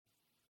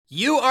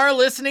You are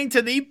listening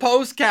to the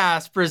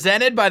Postcast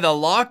presented by the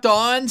Locked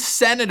On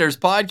Senators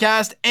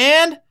podcast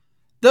and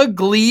the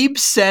Glebe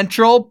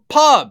Central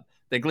Pub.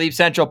 The Glebe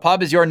Central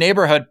Pub is your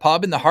neighborhood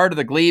pub in the heart of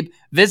the Glebe.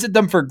 Visit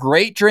them for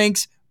great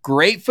drinks,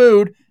 great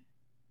food,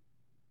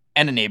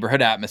 and a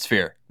neighborhood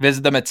atmosphere.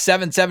 Visit them at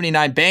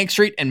 779 Bank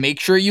Street and make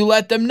sure you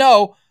let them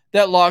know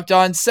that Locked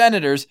On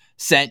Senators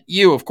sent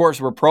you. Of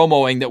course, we're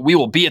promoting that we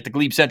will be at the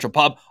Glebe Central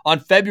Pub on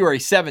February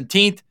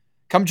 17th.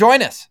 Come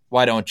join us.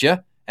 Why don't you?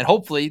 And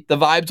hopefully the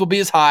vibes will be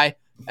as high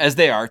as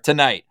they are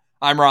tonight.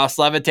 I'm Ross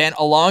Levitan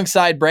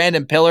alongside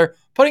Brandon Pillar,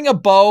 putting a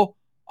bow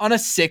on a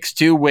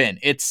 6-2 win.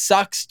 It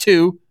sucks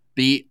to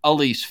be a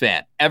Leafs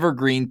fan.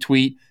 Evergreen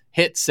tweet,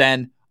 hit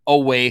send,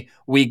 away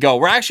we go.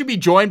 We're actually be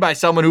joined by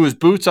someone who is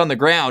boots on the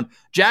ground.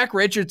 Jack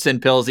Richardson,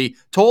 Pilsy,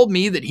 told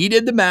me that he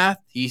did the math.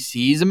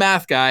 He's a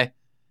math guy.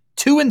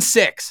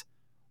 2-6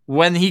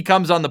 when he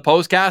comes on the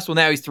postcast. Well,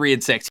 now he's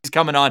 3-6. He's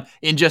coming on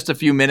in just a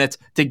few minutes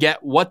to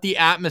get what the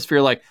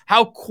atmosphere like,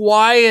 how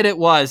quiet it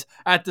was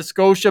at the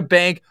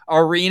Scotiabank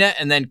Arena,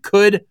 and then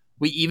could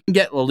we even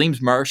get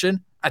Lalim's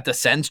Martian at the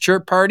Sens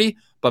chirp party?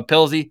 But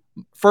Pilsy,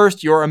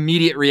 first, your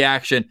immediate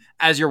reaction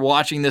as you're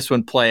watching this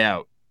one play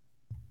out.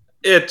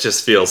 It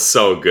just feels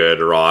so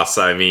good, Ross.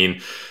 I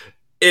mean,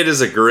 it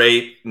is a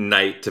great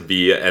night to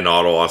be an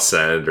Ottawa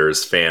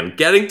Senators fan.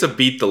 Getting to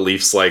beat the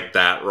Leafs like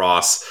that,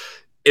 Ross,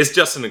 is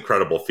just an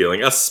incredible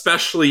feeling,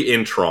 especially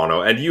in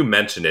Toronto. And you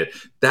mentioned it.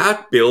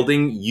 That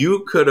building,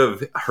 you could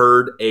have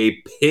heard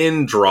a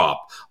pin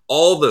drop.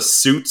 All the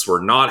suits were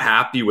not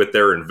happy with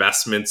their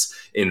investments,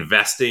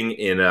 investing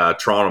in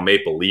Toronto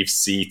Maple Leafs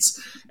seats.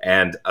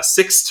 And a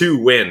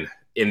 6-2 win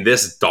in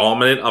this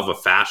dominant of a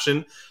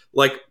fashion,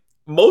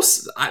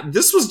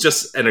 this was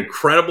just an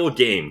incredible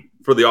game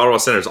for the Ottawa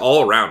Senators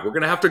all around. We're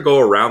going to have to go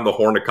around the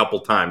horn a couple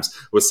times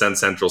with Sen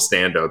Central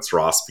standouts,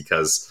 Ross,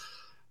 because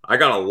I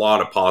got a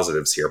lot of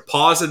positives here.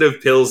 Positive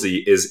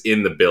Pilsy is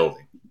in the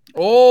building.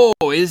 Oh,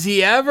 is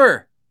he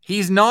ever?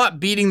 He's not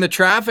beating the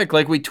traffic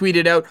like we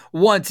tweeted out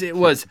once. It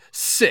was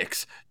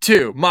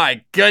 6-2.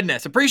 My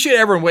goodness. Appreciate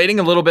everyone waiting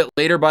a little bit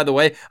later, by the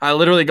way. I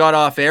literally got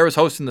off air, was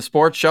hosting the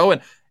sports show, and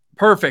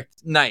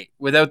perfect night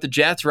without the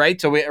Jets, right?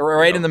 So we were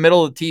right in the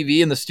middle of the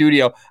TV in the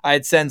studio. I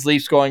had Sens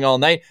Leafs going all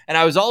night, and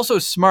I was also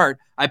smart.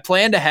 I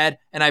planned ahead,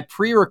 and I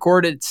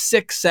pre-recorded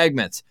 6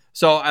 segments.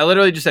 So I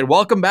literally just said,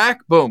 welcome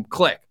back, boom,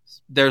 click.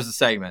 There's the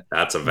segment.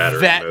 That's a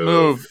veteran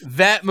move.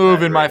 Vet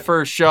move in my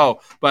first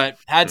show. But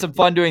had some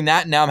fun doing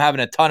that, and now I'm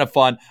having a ton of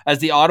fun as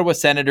the Ottawa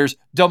Senators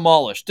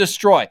demolish,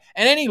 destroy.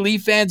 And any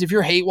Leaf fans, if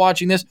you're hate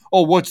watching this,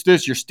 oh, what's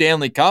this, your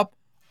Stanley Cup?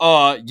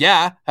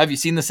 Yeah. Have you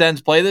seen the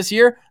Sens play this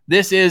year?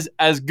 This is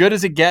as good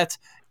as it gets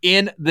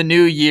in the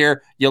new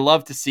year. You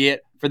love to see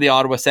it for the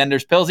Ottawa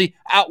Senators. Pilsy,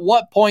 at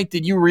what point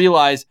did you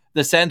realize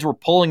the Sens were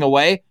pulling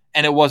away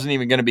and it wasn't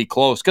even going to be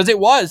close? Because it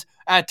was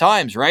at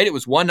times, right? It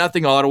was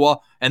 1-0 Ottawa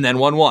and then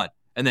 1-1.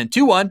 And then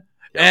 2-1,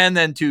 and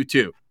then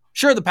 2-2.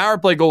 Sure, the power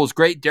play goal was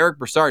great. Derek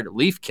Brassard,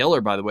 Leaf killer,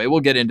 by the way.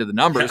 We'll get into the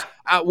numbers.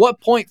 Yeah. At what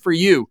point for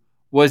you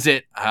was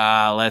it,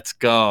 let's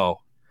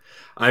go?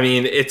 I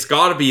mean, it's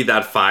got to be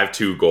that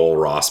 5-2 goal,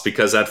 Ross,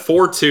 because at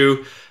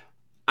 4-2,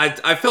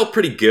 I felt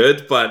pretty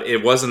good, but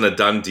it wasn't a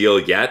done deal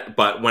yet.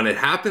 But when it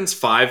happens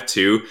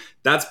 5-2,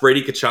 that's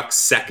Brady Tkachuk's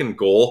second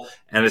goal,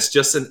 and it's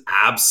just an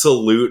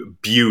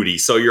absolute beauty.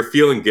 So you're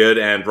feeling good,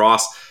 and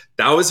Ross,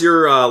 that was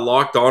your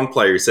locked on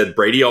player. He said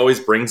Brady always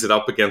brings it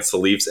up against the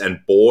Leafs, and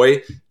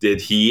boy, did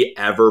he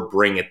ever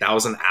bring it. That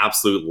was an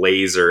absolute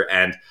laser,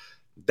 and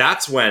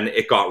that's when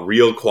it got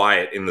real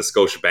quiet in the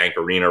Scotiabank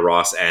Arena,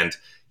 Ross, and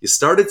you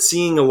started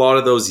seeing a lot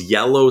of those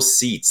yellow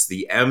seats,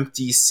 the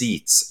empty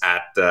seats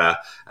at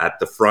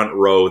the front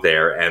row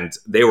there, and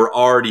they were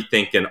already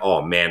thinking,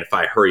 oh man, if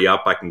I hurry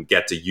up, I can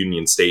get to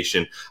Union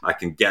Station, I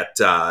can get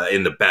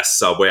in the best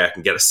subway, I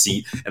can get a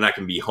seat, and I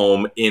can be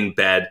home in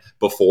bed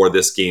before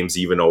this game's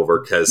even over,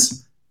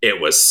 because it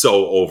was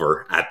so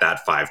over at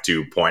that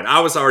 5-2 point.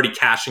 I was already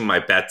cashing my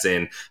bets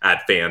in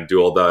at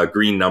FanDuel. The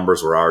green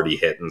numbers were already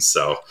hitting,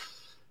 so...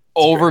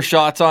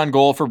 Overshots on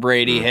goal for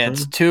Brady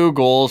hits, 2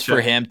 goals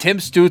for him. Tim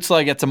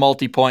Stützle gets a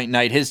multi-point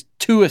night. His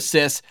 2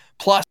 assists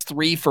plus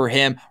 3 for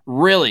him.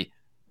 Really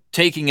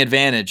taking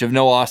advantage of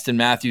no Austin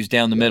Matthews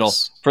down the middle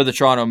for the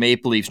Toronto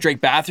Maple Leafs.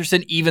 Drake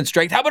Batherson, even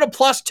strength. How about a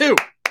plus 2?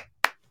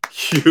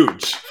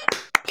 Huge.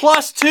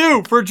 Plus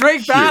 2 for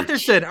Drake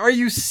Batherson. Are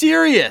you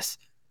serious?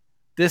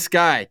 This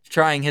guy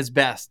trying his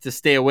best to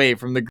stay away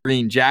from the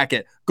green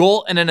jacket.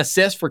 Goal and an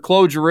assist for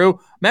Claude Giroux.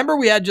 Remember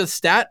we had just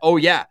stat? Oh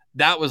yeah,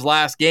 that was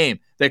last game.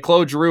 That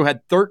Claude Giroux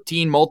had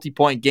 13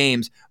 multi-point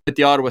games with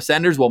the Ottawa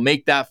Senators. We'll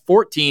make that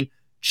 14.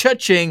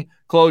 Cha-ching.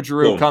 Claude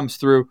Giroux comes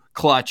through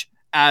clutch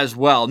as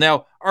well.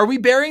 Now, are we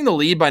burying the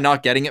lead by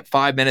not getting it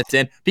 5 minutes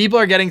in? People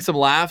are getting some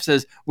laughs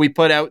as we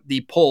put out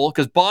the poll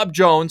because Bob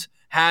Jones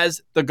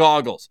has the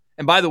goggles.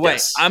 And by the way,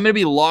 I'm going to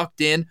be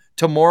locked in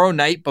tomorrow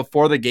night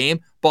before the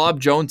game. Bob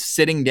Jones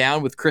sitting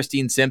down with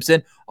Christine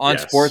Simpson on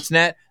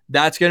Sportsnet.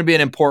 That's going to be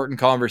an important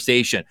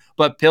conversation.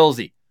 But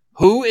Pilsy,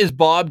 who is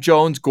Bob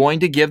Jones going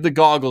to give the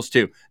goggles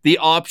to? The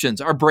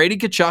options are Brady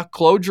Tkachuk,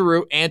 Claude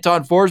Giroux,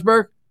 Anton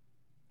Forsberg,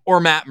 or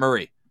Matt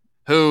Murray.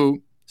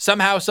 who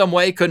somehow, some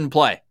way couldn't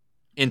play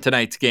in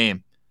tonight's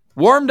game.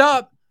 Warmed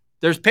up.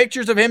 There's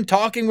pictures of him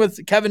talking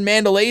with Kevin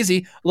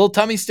Mandolese, little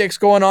tummy sticks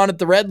going on at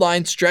the red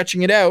line,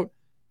 stretching it out.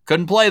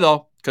 Couldn't play,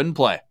 though. Couldn't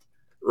play.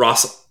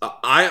 Ross,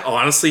 I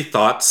honestly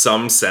thought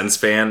some Sens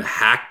fan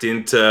hacked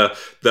into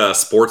the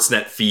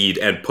Sportsnet feed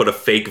and put a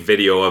fake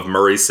video of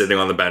Murray sitting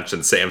on the bench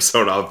and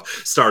Samsonov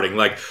starting.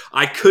 Like,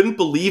 I couldn't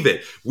believe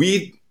it.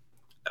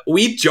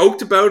 We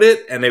joked about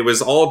it, and it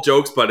was all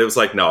jokes, but it was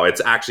like, no,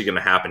 it's actually going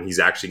to happen. He's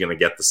actually going to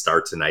get the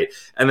start tonight.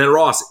 And then,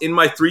 Ross, in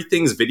my Three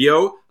Things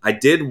video, I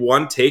did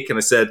one take, and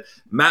I said,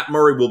 Matt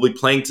Murray will be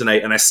playing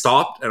tonight. And I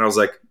stopped, and I was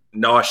like,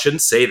 no, I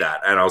shouldn't say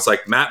that. And I was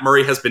like, Matt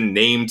Murray has been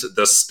named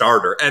the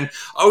starter. And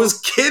I was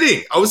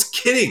kidding.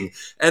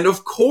 And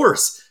of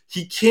course,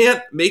 he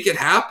can't make it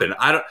happen.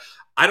 I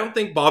don't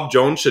think Bob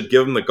Jones should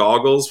give him the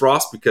goggles,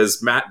 Ross,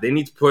 because they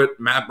need to put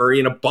Matt Murray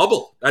in a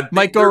bubble.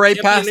 Might go right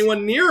past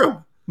anyone near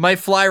him. Might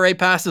fly right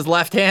past his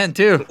left hand,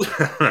 too.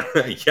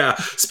 Yeah.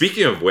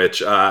 Speaking of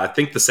which, I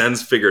think the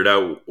Sens figured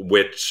out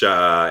which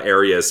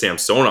area is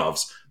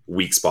Samsonov's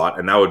weak spot,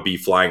 and that would be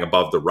flying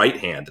above the right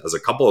hand, as a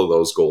couple of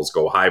those goals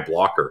go high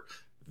blocker.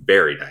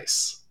 Very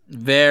nice.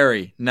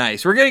 Very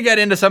nice. We're going to get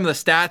into some of the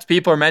stats.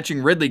 People are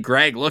mentioning Ridley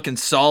Gregg looking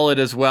solid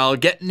as well.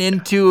 Getting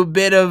into a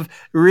bit of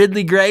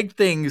Ridley Gregg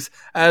things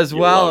as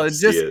well.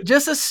 It's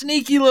just a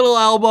sneaky little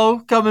elbow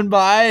coming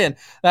by, and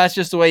that's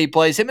just the way he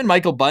plays. Him and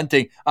Michael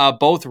Bunting,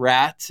 both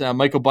rats.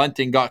 Michael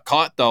Bunting got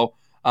caught, though.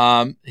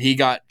 He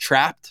got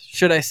trapped,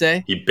 should I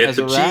say? He bit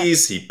the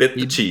cheese. He bit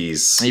the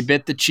cheese. He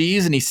bit the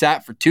cheese, and he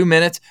sat for 2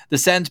 minutes. The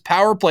Sens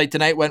power play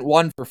tonight went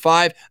 1 for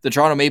 5. The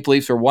Toronto Maple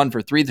Leafs were 1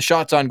 for 3. The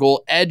shots on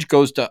goal edge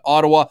goes to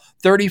Ottawa,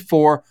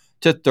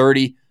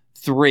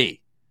 34-33.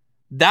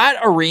 That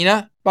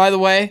arena, by the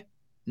way,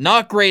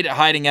 not great at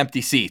hiding empty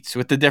seats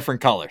with the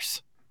different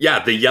colors.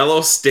 Yeah, the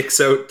yellow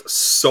sticks out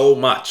so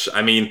much.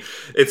 I mean,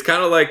 it's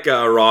kind of like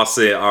Ross,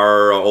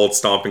 our old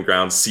stomping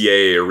ground,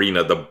 CAA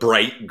Arena, the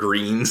bright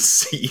green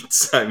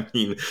seats. I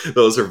mean,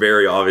 those are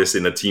very obvious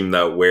in a team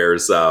that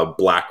wears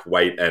black,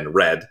 white, and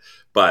red.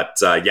 But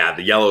yeah,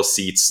 the yellow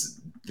seats,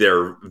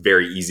 they're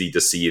very easy to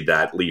see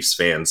that Leafs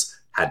fans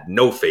had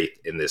no faith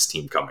in this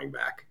team coming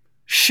back.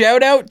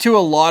 Shout out to a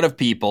lot of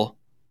people.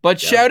 But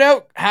shout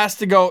out has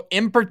to go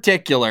in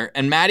particular,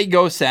 and Matty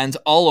Go Sens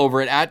all over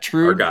it at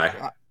True. Our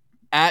guy.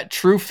 At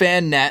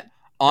TrueFanNet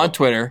on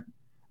Twitter.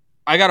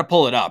 I got to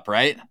pull it up,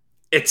 right?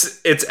 It's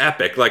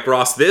epic. Like,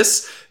 Ross,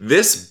 this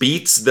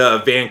beats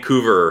the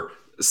Vancouver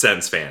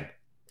Sens fan.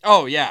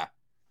 Oh, yeah.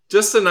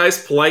 Just a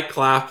nice polite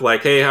clap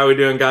like, hey, how we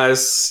doing,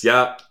 guys?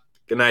 Yeah,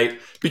 good night.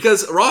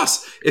 Because,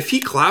 Ross, if he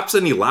claps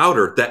any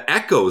louder, the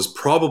echoes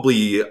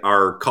probably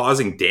are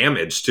causing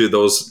damage to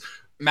those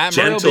Matt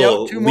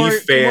gentle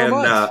Leaf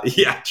fan,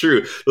 yeah,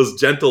 true. Those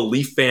gentle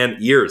Leaf fan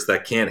ears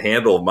that can't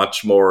handle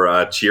much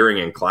more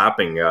cheering and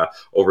clapping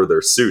over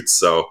their suits.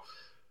 So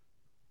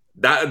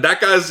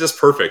that guy's just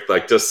perfect.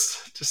 Like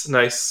just a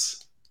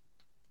nice.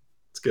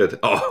 It's good.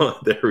 Oh,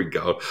 there we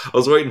go. I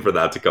was waiting for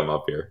that to come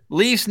up here.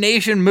 Leafs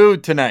Nation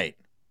mood tonight,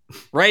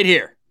 right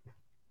here,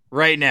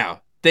 right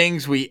now.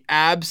 Things we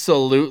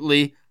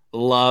absolutely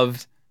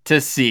loved to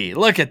see.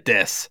 Look at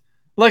this.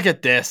 Look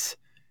at this.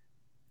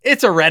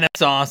 It's a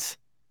renaissance.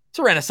 It's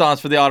a renaissance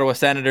for the Ottawa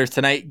Senators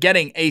tonight,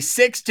 getting a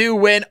 6-2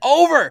 win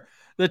over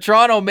the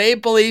Toronto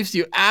Maple Leafs.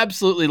 You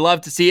absolutely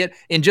love to see it.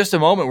 In just a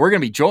moment, we're going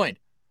to be joined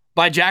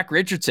by Jack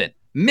Richardson,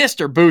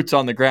 Mr. Boots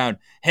on the ground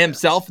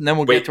himself, and then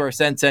we'll get to our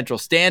Sens Central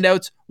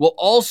standouts. We'll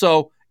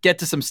also get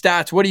to some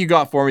stats. What do you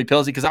got for me,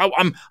 Pilsy? Because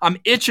I'm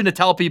itching to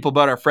tell people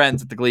about our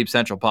friends at the Glebe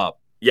Central Pub.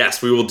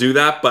 Yes, we will do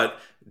that, but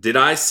did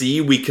I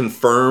see we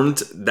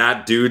confirmed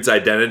that dude's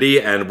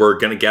identity and we're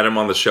going to get him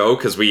on the show?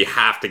 Because we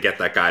have to get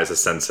that guy as a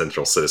Sens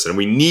Central citizen.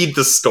 We need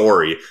the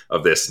story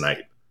of this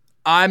night.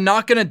 I'm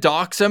not going to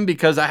dox him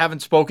because I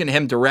haven't spoken to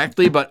him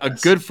directly, but a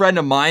good friend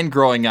of mine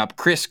growing up,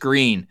 Chris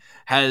Green,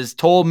 has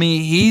told me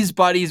he's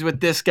buddies with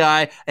this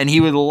guy and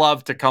he would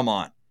love to come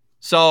on.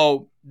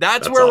 So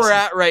that's where awesome. We're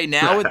at right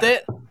now with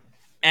it.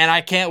 And I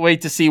can't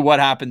wait to see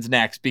what happens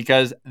next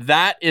because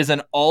that is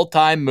an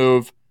all-time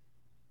move.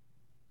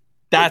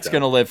 That's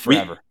going to live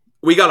forever.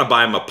 We got to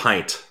buy him a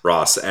pint,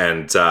 Ross.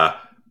 And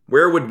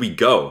where would we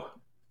go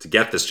to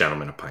get this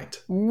gentleman a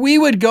pint? We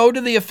would go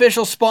to the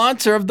official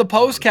sponsor of the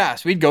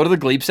postcast. We'd go to the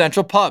Glebe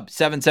Central Pub,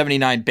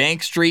 779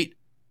 Bank Street,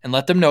 and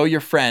let them know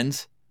your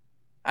friends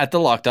at the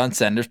Locked On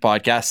Senators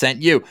podcast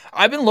sent you.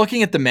 I've been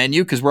looking at the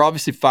menu because we're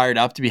obviously fired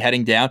up to be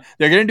heading down.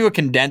 They're going to do a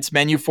condensed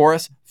menu for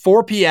us.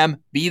 4 p.m.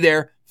 Be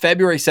there,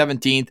 February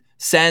 17th.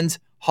 Sens,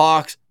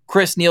 Hawks,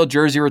 Chris Neil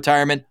jersey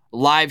retirement,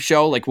 live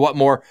show. Like, what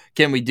more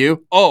can we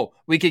do? Oh,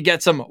 we could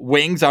get some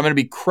wings. I'm going to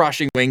be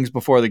crushing wings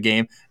before the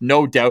game,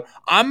 no doubt.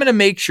 I'm going to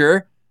make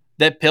sure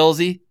that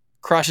Pilsy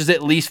crushes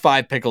at least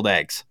 5 pickled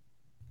eggs.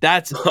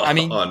 That's, I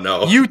mean,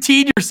 no. You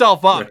teed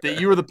yourself up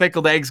that you were the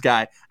pickled eggs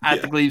guy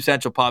at the Glebe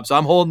Central Pub, so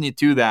I'm holding you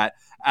to that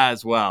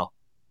as well.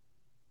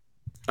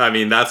 I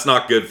mean, that's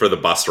not good for the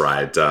bus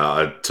ride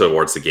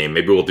towards the game.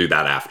 Maybe we'll do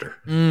that after.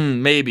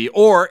 Maybe.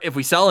 Or if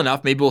we sell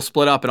enough, maybe we'll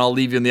split up and I'll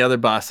leave you in the other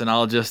bus and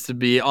I'll just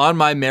be on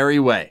my merry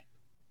way.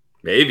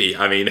 Maybe.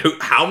 I mean,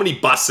 how many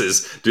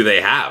buses do they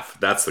have?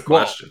 That's the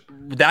question.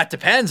 Well, that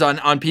depends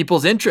on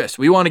people's interest.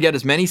 We want to get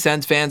as many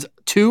Sens fans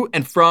to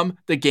and from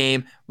the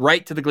game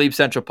right to the Glebe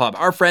Central Pub.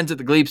 Our friends at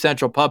the Glebe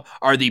Central Pub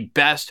are the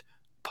best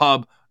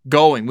pub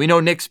going. We know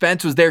Nick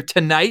Spence was there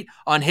tonight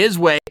on his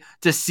way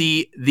to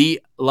see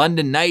the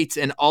London Knights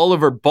and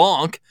Oliver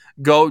Bonk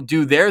go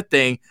do their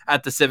thing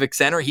at the Civic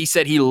Center. He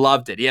said he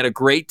loved it. He had a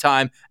great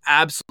time,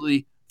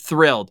 absolutely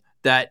thrilled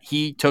that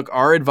he took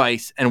our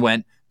advice and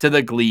went to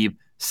the Glebe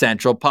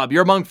Central Pub.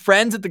 You're among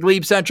friends at the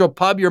Glebe Central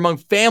Pub. You're among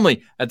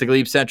family at the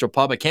Glebe Central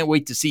Pub. I can't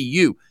wait to see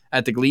you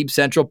at the Glebe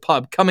Central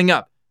Pub coming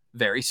up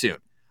very soon.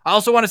 I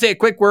also want to say a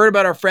quick word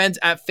about our friends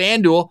at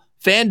FanDuel.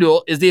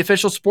 FanDuel is the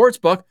official sports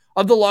book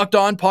of the Locked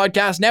On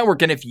Podcast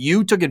Network. And if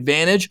you took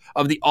advantage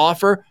of the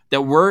offer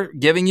that we're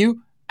giving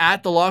you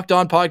at the Locked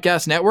On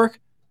Podcast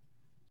Network,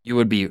 you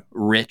would be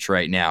rich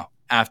right now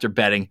after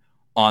betting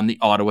on the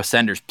Ottawa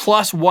Senators.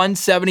 Plus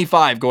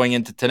 175 going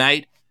into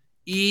tonight.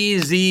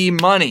 Easy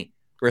money.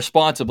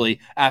 Responsibly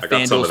at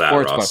FanDuel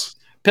Sportsbook.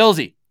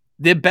 Pilsy,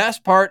 the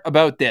best part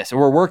about this,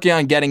 and we're working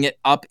on getting it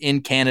up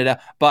in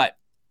Canada, but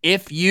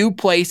if you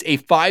place a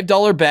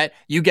 $5 bet,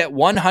 you get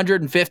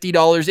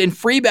 $150 in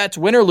free bets,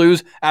 win or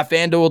lose, at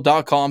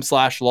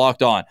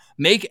FanDuel.com/lockedon.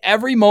 Make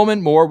every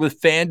moment more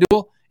with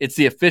FanDuel. It's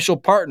the official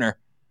partner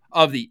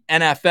of the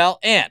NFL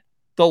and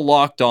the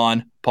Locked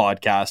On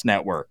Podcast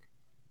Network.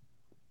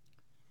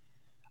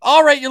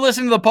 All right, you're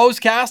listening to the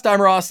Postcast.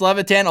 I'm Ross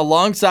Levitan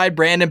alongside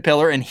Brandon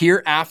Pillar, and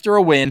here after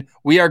a win,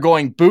 we are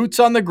going boots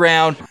on the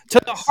ground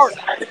to the heart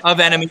of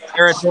enemy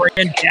territory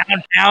in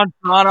downtown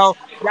Toronto.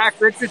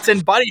 Jack Richardson,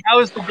 buddy, how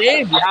was the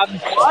game? You having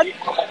fun?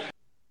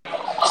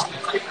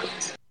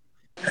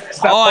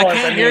 Oh, I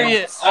can't hear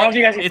you. I don't know if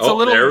you guys can. It's a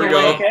little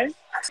delayed.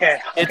 Okay.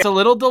 It's a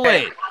little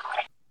delayed.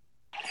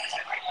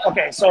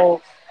 Okay,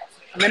 so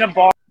I'm in a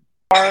bar.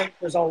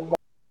 There's a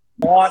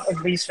lot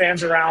of Leafs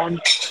fans around.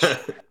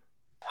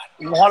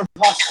 A lot of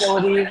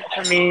hostility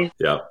for me.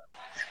 Yeah.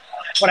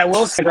 But I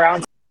will say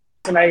ground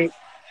tonight,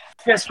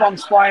 fist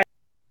bumps flying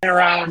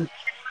around.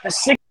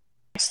 The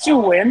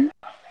 6-2 win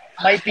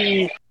might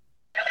be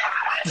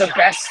the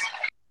best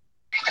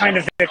kind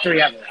of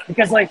victory ever.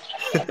 Because,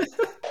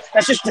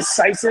 that's just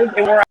decisive.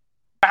 And we're a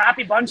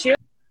happy bunch here.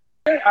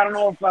 I don't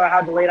know if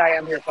how delayed I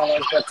am here,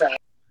 fellas, but...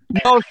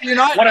 No, you're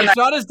not. It's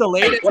not as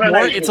delayed.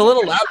 It's a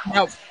little loud.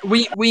 Now,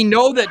 we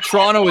know that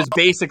Toronto is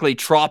basically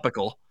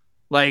tropical.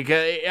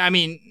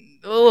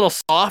 A little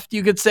soft,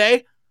 you could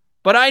say.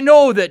 But I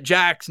know that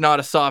Jack's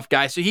not a soft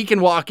guy, so he can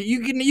walk.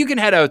 You can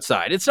head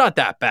outside. It's not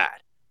that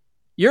bad.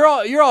 You're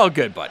all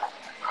good, buddy.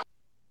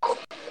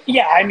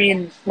 Yeah,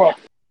 look,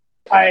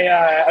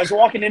 I was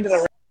walking into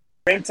the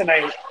rink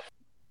tonight,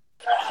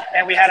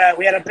 and we had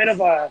a bit of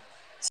a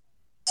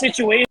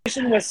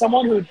situation with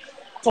someone who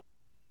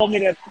told me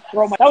to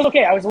throw my. That was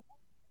okay. I was a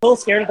little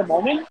scared at the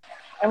moment,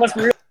 and let's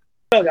be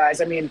real,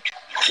 guys.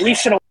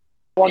 Leafs should have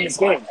won this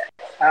game.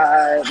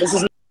 This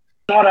is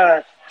not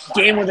a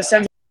game where the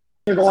Sens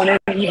are going in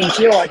even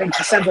keel. I think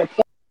the Sens are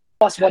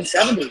plus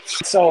 170.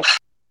 So,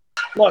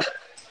 look,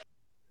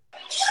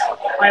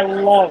 I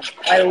love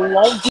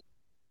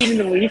beating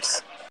the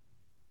Leafs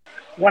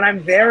when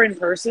I'm there in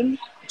person.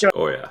 Just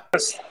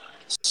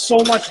so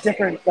much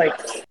different.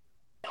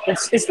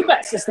 It's the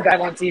best. It's the guy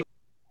on TV,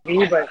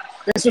 but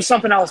this was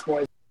something else,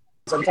 boys.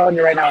 I'm telling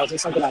you right now,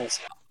 it's something else.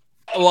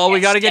 Well, we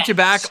got to get you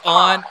back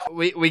on.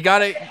 We got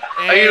to.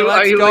 Hey,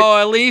 let's go,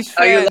 at least.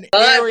 Here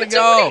we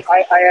go.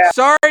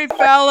 Sorry,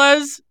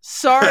 fellas.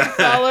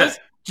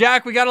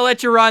 Jack, we got to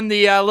let you run.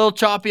 The little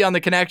choppy on the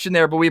connection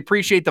there, but we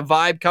appreciate the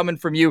vibe coming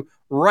from you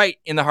right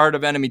in the heart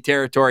of enemy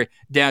territory,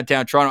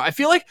 downtown Toronto. I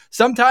feel like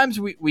sometimes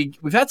we've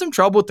had some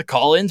trouble with the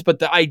call-ins, but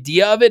the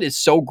idea of it is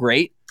so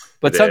great.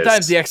 But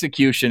sometimes the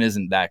execution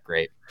isn't that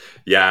great.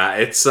 Yeah,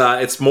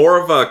 it's more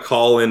of a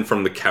call-in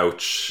from the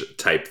couch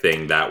type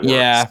thing that works.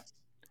 Yeah.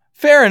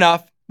 Fair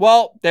enough.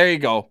 Well, there you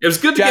go. It was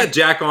good to get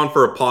Jack on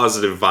for a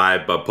positive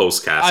vibe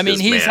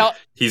postcast.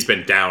 He's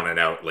been down and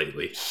out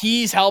lately.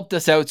 He's helped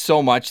us out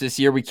so much this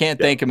year. We can't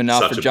thank him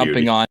enough for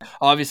jumping on.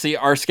 Obviously,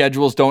 our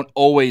schedules don't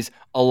always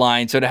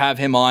align, so to have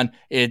him on,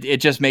 it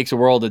just makes a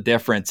world of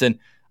difference. And,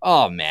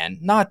 oh, man,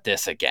 not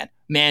this again.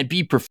 Man,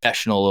 be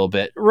professional a little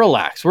bit.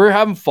 Relax. We're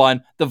having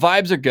fun. The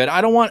vibes are good. I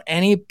don't want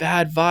any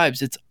bad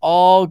vibes. It's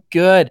all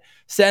good.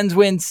 Sens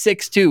win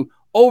 6-2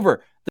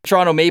 over the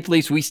Toronto Maple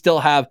Leafs. We still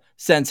have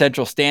Sens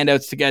Central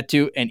standouts to get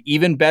to, and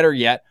even better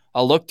yet,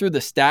 a look through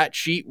the stat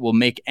sheet will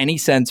make any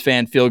Sens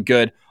fan feel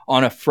good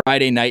on a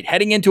Friday night.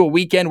 Heading into a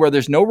weekend where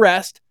there's no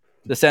rest,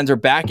 the Sens are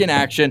back in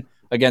action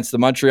against the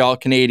Montreal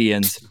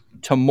Canadiens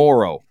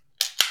tomorrow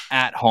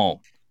at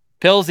home.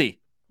 Pilsy,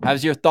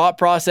 has your thought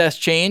process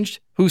changed?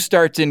 Who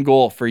starts in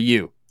goal for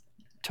you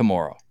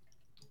tomorrow?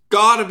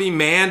 Gotta be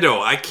Mando.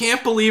 I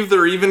can't believe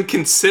they're even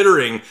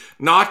considering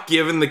not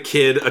giving the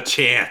kid a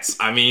chance.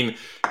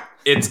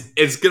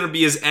 It's going to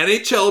be his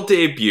NHL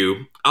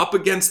debut up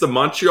against the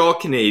Montreal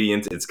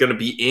Canadiens. It's going to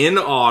be in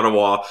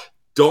Ottawa.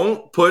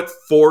 Don't put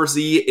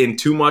Forsey in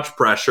too much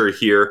pressure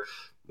here.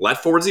 Let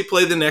Forsey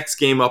play the next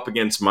game up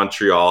against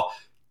Montreal.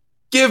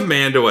 Give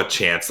Mando a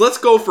chance. Let's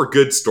go for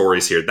good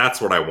stories here. That's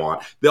what I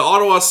want. The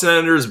Ottawa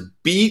Senators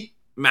beat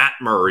Matt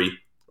Murray.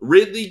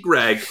 Ridley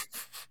Gregg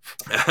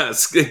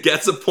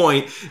gets a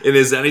point in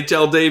his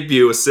NHL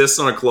debut, assists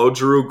on a Claude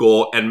Giroux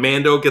goal, and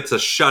Mando gets a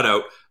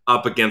shutout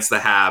up against the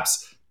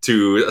Habs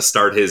to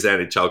start his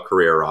NHL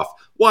career off.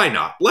 Why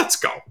not? Let's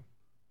go.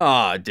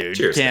 Oh, dude,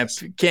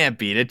 Cheers, can't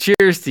beat it.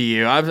 Cheers to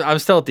you. I'm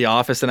still at the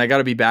office, and I got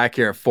to be back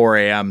here at 4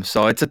 a.m.,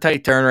 so it's a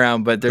tight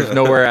turnaround, but there's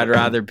nowhere I'd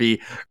rather be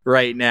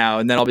right now,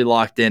 and then I'll be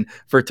locked in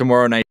for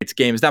tomorrow night's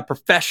game. Is that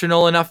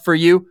professional enough for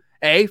you?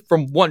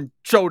 From one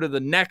show to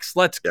the next,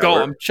 let's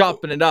go. I'm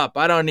chopping it up.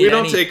 I don't need. We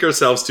don't take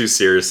ourselves too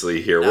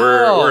seriously here.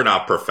 No. We're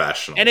not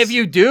professionals. And if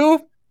you do,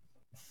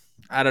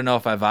 I don't know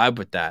if I vibe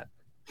with that.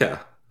 Yeah.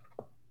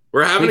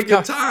 We're having a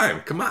good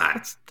time. Come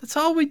on. That's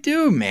all we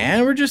do,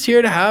 man. We're just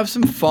here to have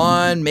some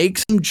fun, make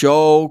some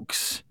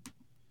jokes.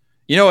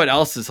 You know what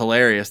else is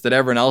hilarious that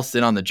everyone else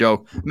did on the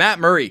joke? Matt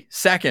Murray,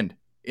 second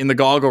in the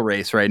goggle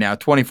race right now,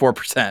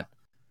 24%.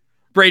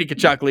 Brady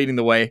Tkachuk leading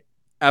the way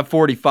at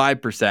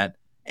 45%.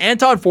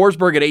 Anton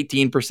Forsberg at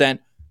 18%.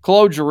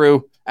 Claude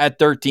Giroux at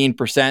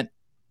 13%.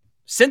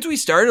 Since we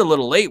started a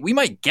little late, we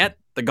might get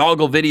the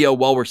goggle video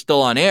while we're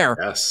still on air.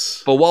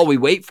 Yes. But while we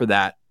wait for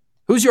that,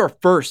 who's your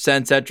first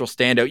Sen Central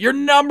standout? Your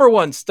number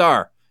one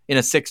star in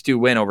a 6-2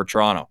 win over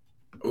Toronto.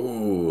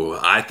 Ooh,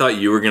 I thought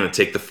you were going to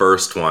take the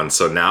first one.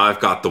 So now I've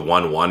got the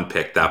 1-1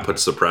 pick. That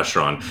puts the pressure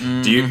on.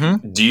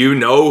 Mm-hmm. Do you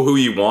know who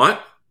you want?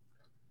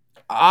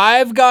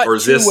 I've got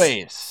two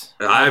ways.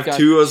 I have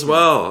two as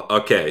well.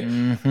 Okay.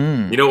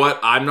 Mm-hmm. You know what?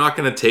 I'm not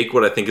going to take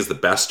what I think is the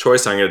best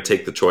choice. I'm going to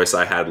take the choice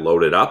I had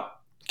loaded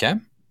up. Okay.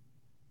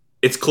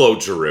 It's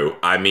Claude Giroux.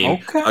 I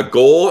mean, a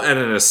goal and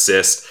an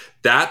assist.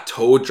 That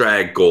toe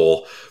drag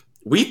goal.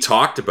 We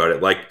talked about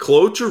it. Like,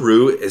 Claude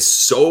Giroux is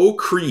so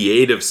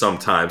creative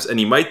sometimes, and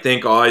you might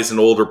think, oh, he's an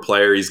older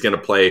player. He's going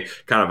to play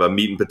kind of a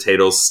meat and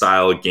potatoes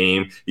style of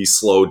game. He's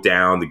slowed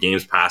down. The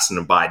game's passing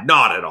him by.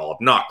 Not at all.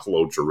 Not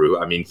Claude Giroux.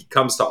 I mean, he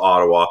comes to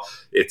Ottawa.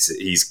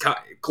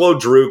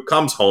 Claude Giroux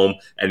comes home,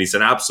 and he's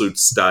an absolute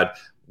stud.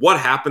 What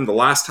happened the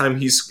last time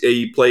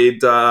he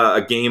played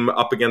a game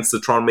up against the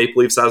Toronto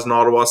Maple Leafs as an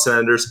Ottawa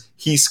Senators?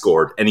 He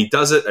scored, and he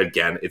does it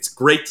again. It's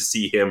great to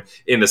see him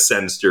in a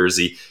Sens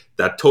jersey.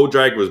 That toe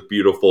drag was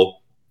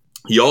beautiful.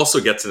 He also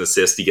gets an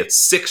assist. He gets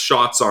 6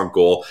 shots on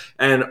goal.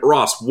 And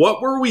Ross,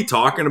 what were we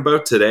talking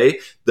about today?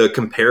 The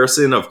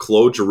comparison of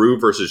Claude Giroux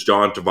versus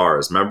John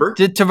Tavares, remember?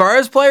 Did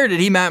Tavares play or did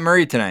he Matt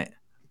Murray tonight?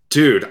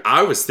 Dude,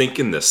 I was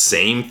thinking the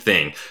same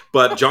thing.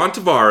 But John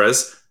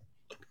Tavares,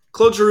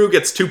 Claude Giroux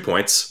gets 2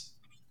 points.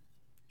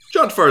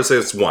 John Tavares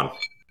gets 1.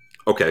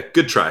 Okay,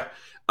 good try.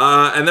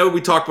 And then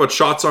we talked about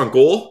shots on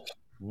goal.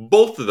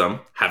 Both of them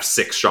have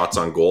 6 shots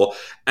on goal.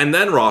 And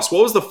then, Ross,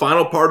 what was the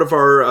final part of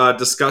our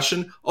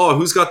discussion? Oh,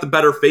 who's got the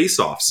better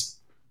face-offs?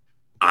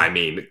 I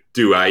mean,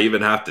 do I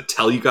even have to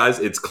tell you guys?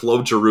 It's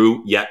Claude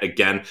Giroux yet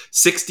again.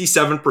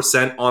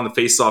 67% on the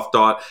face-off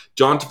dot.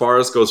 John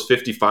Tavares goes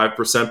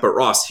 55%. But,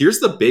 Ross, here's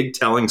the big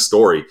telling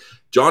story.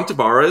 John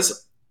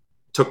Tavares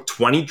took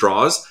 20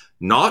 draws,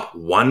 not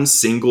one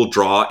single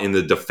draw in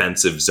the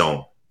defensive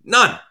zone.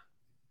 None.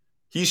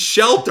 He's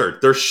sheltered.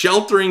 They're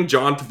sheltering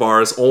John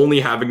Tavares, only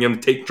having him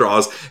take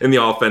draws in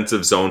the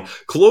offensive zone.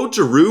 Claude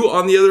Giroux,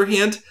 on the other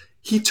hand,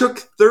 he took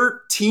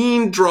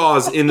 13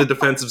 draws in the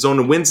defensive zone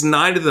and wins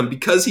 9 of them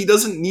because he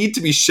doesn't need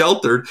to be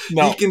sheltered.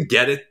 No. He can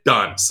get it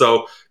done.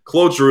 So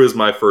Claude Giroux is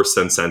my first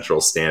Sen Central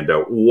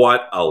standout.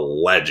 What a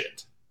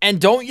legend. And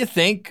don't you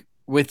think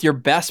with your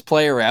best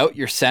player out,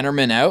 your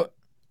centerman out,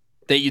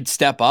 that you'd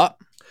step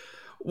up?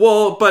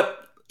 Well, but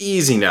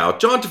easy now.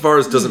 John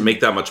Tavares doesn't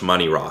make that much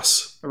money,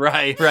 Ross.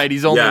 Right.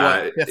 He's only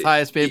the 5th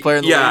highest paid player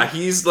in the league. Yeah,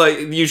 he's like,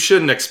 you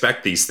shouldn't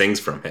expect these things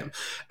from him.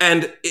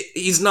 And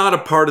he's not a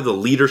part of the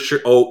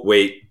leadership. Oh,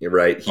 wait, you're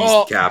right. He's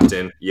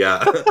captain.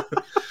 Yeah.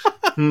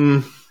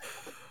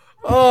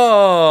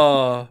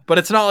 But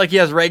it's not like he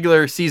has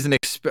regular season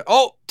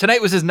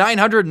tonight was his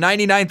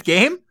 999th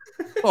game?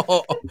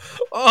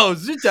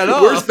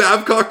 Where's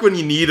Babcock when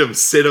you need him?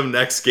 Sit him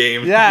next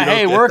game. Yeah,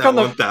 hey, work on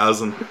the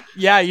 1,000.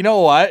 Yeah, you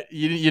know what?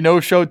 You no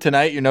show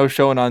tonight. You're no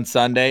showing on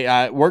Sunday.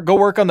 Go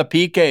work on the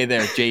PK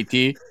there,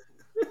 JT.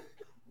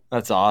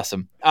 That's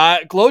awesome.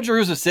 Claude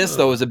Giroux's assist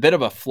though was a bit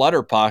of a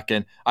flutter puck,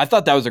 and I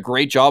thought that was a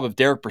great job of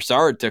Derek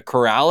Brassard to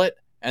corral it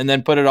and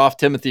then put it off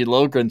Timothy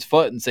Liljegren's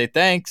foot and say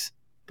thanks,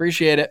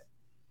 appreciate it.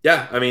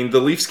 Yeah, I mean the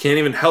Leafs can't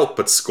even help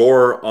but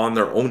score on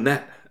their own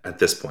net at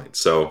this point.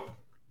 So.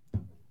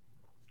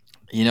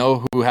 You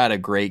know who had a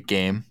great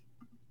game?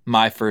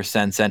 My first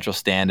Sen Central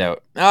standout.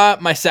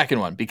 My second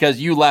one, because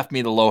you left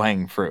me the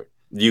low-hanging fruit.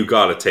 You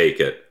got to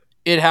take it.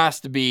 It has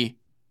to be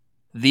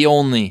the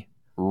only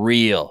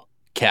real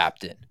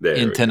captain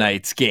in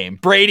tonight's game.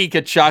 Brady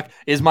Tkachuk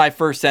is my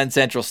first Sen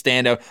Central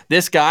standout.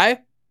 This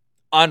guy,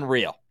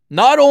 unreal.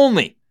 Not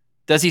only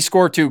does he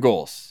score 2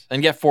 goals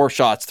and get 4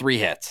 shots, 3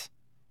 hits,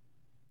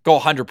 go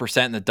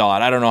 100% in the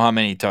dot. I don't know how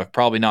many he took.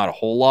 Probably not a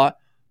whole lot.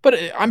 But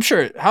I'm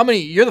sure, how many?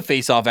 You're the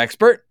face-off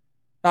expert.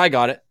 I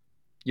got it.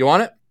 You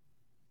want it?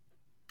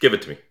 Give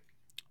it to me.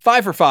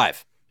 5 for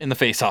 5 in the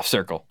face-off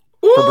circle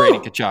Ooh. for Brady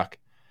Tkachuk.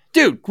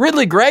 Dude,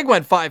 Ridley Gregg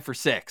went 5 for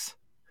 6.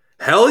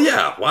 Hell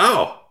yeah.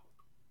 Wow.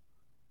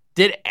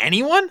 Did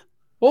anyone?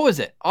 What was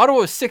it? Ottawa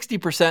was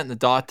 60% in the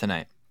dot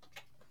tonight.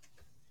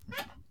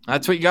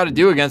 That's what you got to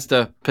do against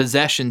a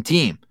possession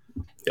team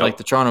like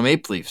the Toronto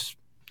Maple Leafs.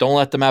 Don't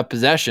let them have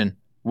possession.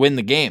 Win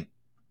the game.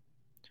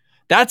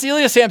 That's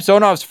Ilya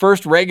Samsonov's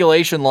first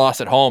regulation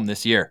loss at home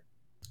this year.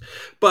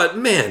 But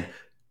man,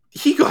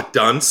 he got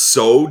done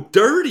so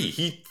dirty.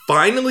 He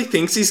finally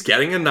thinks he's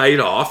getting a night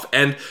off,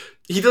 and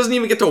he doesn't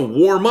even get to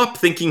warm up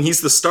thinking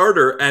he's the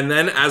starter. And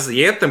then as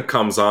the anthem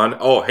comes on,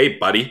 oh, hey,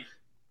 buddy,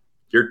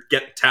 you're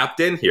getting tapped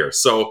in here.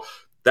 So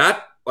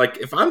that, like,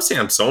 if I'm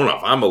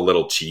Samsonov, I'm a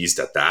little cheesed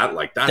at that.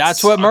 Like,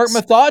 that's what Mark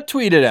Mathod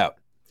tweeted out.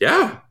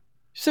 Yeah.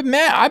 He said,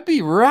 man, I'd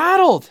be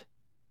rattled.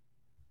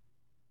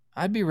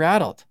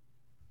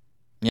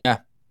 Yeah.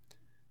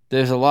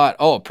 There's a lot.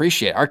 Oh,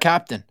 appreciate it. Our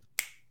captain.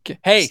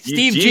 Hey,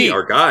 Steve G.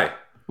 Our guy.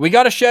 We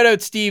got to shout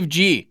out Steve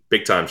G.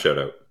 Big time shout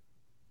out.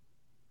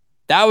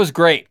 That was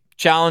great.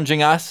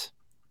 Challenging us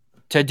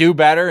to do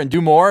better and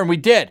do more, and we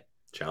did.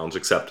 Challenge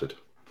accepted.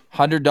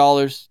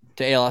 $100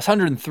 to ALS,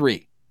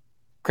 $103.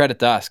 Credit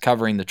to us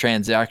covering the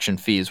transaction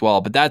fee as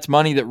well. But that's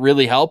money that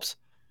really helps,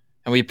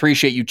 and we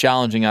appreciate you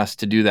challenging us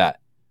to do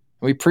that.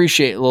 And we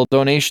appreciate a little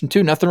donation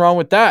too. Nothing wrong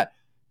with that.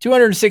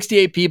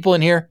 268 people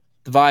in here.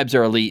 The vibes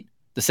are elite.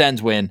 The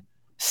Sens win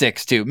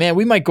 6-2. Man,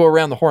 we might go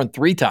around the horn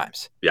 3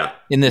 times. Yeah.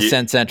 In this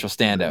Sens Central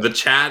standout. The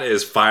chat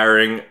is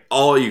firing.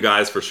 All you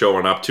guys for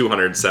showing up.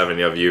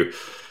 270 of you.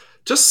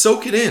 Just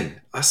soak it in.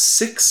 A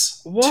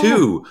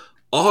 6-2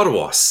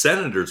 Ottawa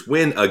Senators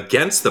win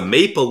against the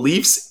Maple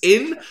Leafs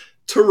in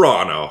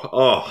Toronto.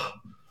 Oh.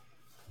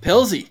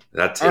 Pilsy.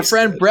 Our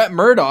friend good. Brett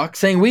Murdoch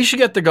saying we should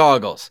get the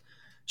goggles.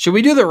 Should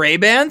we do the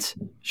Ray-Bans?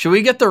 Should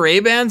we get the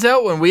Ray-Bans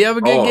out when we have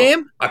a good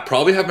game? I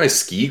probably have my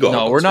ski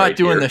goggles. No, we're not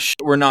doing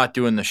we're not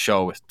doing the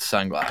show with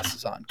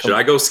sunglasses on. Should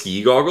I go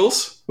ski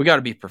goggles? We got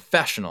to be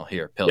professional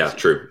here, Pilsy. Yeah,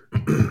 true.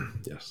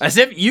 Yes. As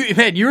if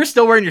you were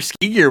still wearing your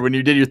ski gear when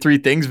you did your 3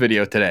 things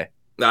video today.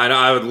 I know.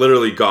 I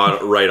literally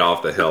got right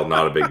off the hill.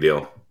 Not a big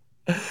deal.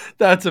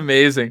 That's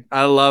amazing.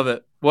 I love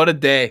it. What a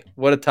day.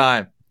 What a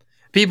time.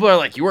 People are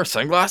like, you wear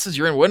sunglasses?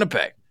 You're in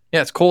Winnipeg.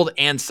 Yeah, it's cold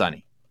and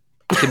sunny.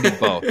 It can be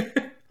both.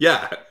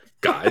 Yeah,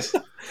 guys.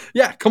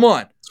 Yeah, come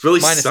on. It's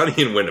really sunny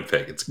in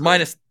Winnipeg. It's cold.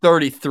 Minus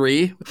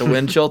 33 with the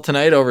wind chill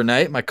tonight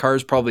overnight. My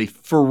car's probably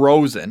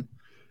frozen.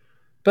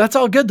 But that's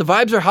all good. The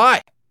vibes are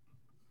high.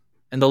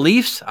 And the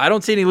Leafs, I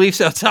don't see any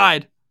Leafs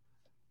outside.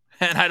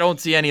 And I don't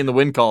see any in the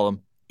wind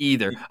column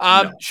either.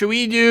 No. Should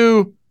we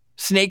do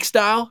snake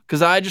style?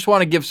 Because I just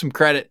want to give some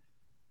credit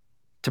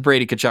to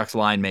Brady Tkachuk's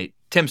line mate.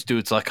 Tim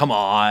Stützle. Come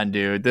on,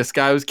 dude. This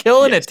guy was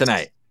killing it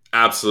tonight.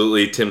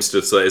 Absolutely, Tim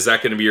Stützle. Is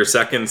that going to be your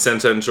second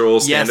Sens Central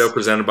standout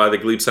presented by the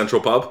Glebe Central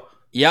Pub?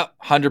 Yep,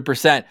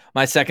 100%.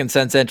 My second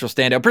Sens Central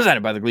standout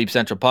presented by the Glebe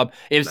Central Pub.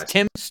 It was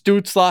Tim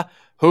Stützle,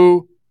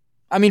 who,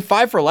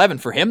 5 for 11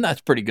 for him.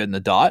 That's pretty good in the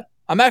dot.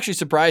 I'm actually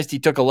surprised he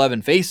took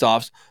 11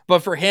 faceoffs,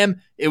 but for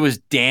him, it was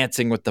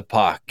dancing with the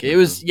puck. It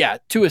was,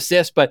 2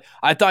 assists, but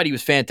I thought he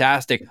was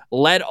fantastic.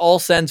 Led all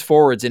Sens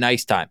forwards in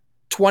ice time.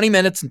 20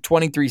 minutes and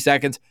 23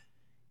 seconds.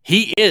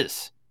 He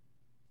is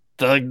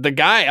the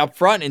guy up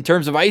front in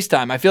terms of ice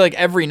time. I feel like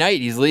every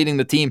night he's leading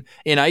the team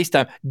in ice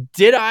time.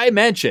 Did I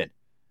mention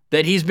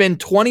that he's been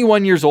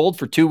 21 years old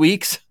for 2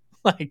 weeks?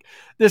 Like,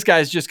 this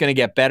guy's just going to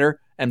get better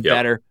and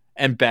better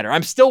and better.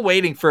 I'm still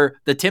waiting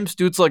for the Tim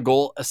Stützle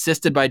goal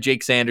assisted by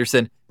Jake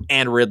Sanderson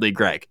and Ridley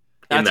Gregg.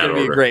 That's going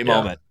to be a great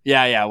moment.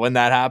 Yeah, when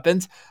that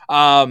happens.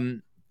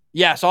 So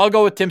I'll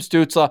go with Tim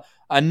Stützle.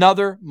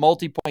 Another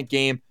multi-point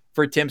game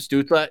for Tim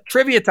Stützle.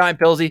 Trivia time,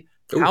 Pilsy.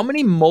 Ooh. How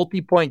many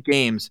multi-point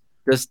games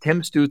does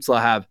Tim Stützle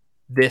have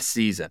this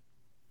season?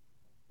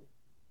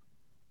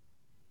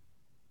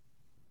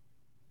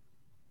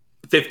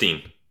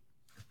 15.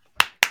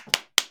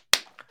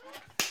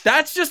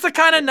 That's just the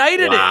kind of night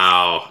it is.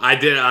 Wow.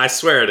 I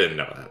swear I didn't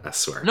know that. I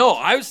swear. No,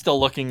 I was still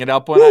looking it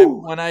up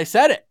when I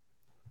said it.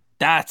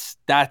 That's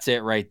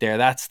it right there.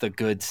 That's the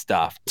good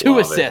stuff. 2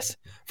 assists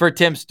for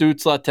Tim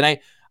Stützle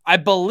tonight. I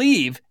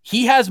believe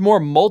he has more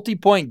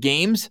multi-point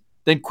games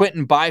than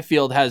Quinton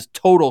Byfield has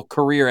total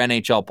career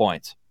NHL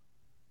points.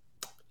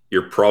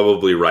 You're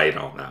probably right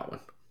on that one.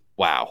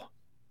 Wow.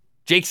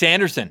 Jake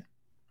Sanderson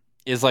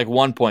is like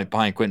 1 point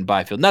behind Quinton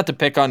Byfield. Not to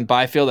pick on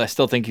Byfield. I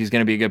still think he's going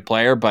to be a good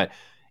player, but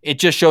it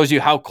just shows you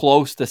how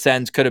close the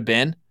Sens could have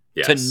been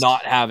to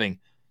not having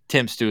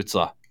Tim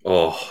Stützle.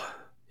 Oh,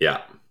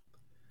 yeah.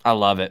 I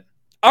love it.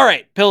 All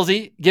right,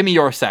 Pilsy, give me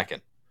your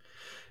second.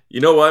 You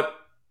know what?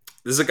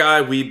 This is a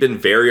guy we've been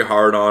very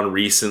hard on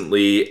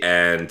recently,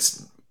 and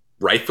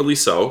rightfully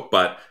so,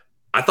 but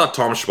I thought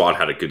Thomas Chabot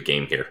had a good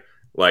game here.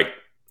 Like,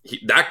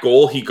 that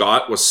goal he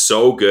got was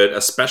so good,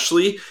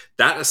 especially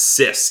that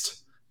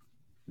assist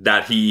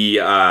that he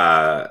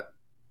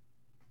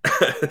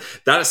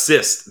that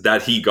assist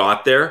that he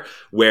got there,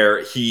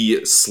 where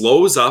he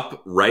slows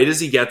up right as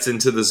he gets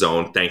into the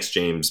zone. Thanks,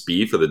 James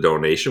B, for the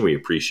donation. We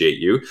appreciate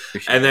you.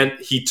 And then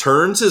he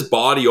turns his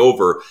body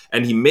over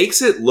and he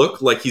makes it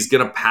look like he's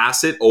going to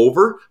pass it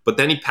over, but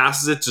then he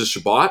passes it to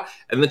Chabot,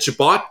 and then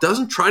Chabot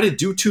doesn't try to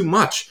do too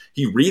much.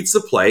 He reads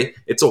the play.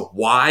 It's a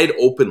wide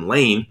open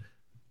lane.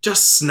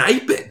 Just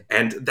snipe it.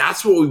 And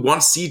that's what we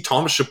want to see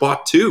Thomas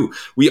Chabot too.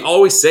 We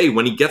always say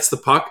when he gets the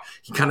puck,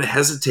 he kind of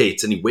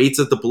hesitates and he waits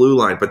at the blue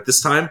line. But this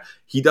time,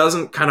 he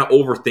doesn't kind of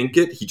overthink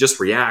it. He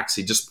just reacts.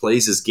 He just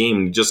plays his game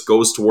and he just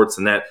goes towards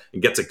the net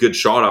and gets a good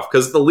shot off.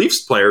 Because the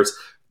Leafs players,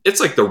 it's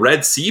like the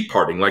Red Sea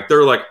parting. Like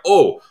they're like,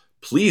 oh,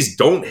 please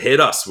don't hit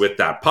us with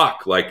that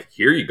puck. Like,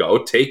 here you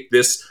go. Take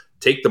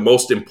the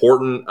most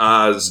important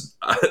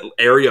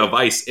area of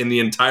ice in the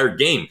entire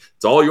game.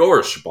 It's all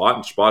yours, Chabot.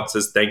 And Chabot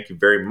says, thank you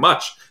very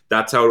much.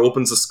 That's how it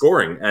opens the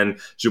scoring. And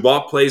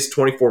Chabot plays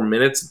 24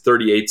 minutes and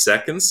 38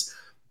 seconds.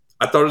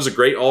 I thought it was a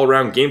great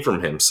all-around game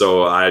from him.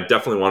 So I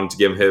definitely wanted to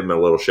give him a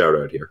little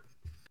shout-out here.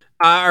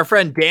 Our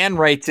friend Dan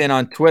writes in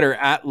on Twitter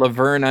at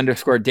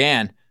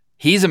Laverne_Dan.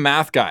 He's a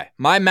math guy.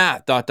 My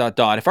math, ...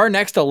 If our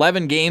next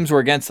 11 games were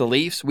against the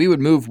Leafs, we would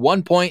move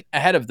 1 point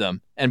ahead of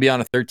them and be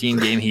on a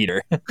 13-game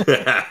heater. I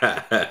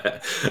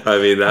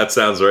mean, that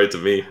sounds right to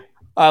me.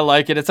 I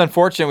like it. It's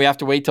unfortunate we have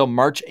to wait till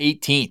March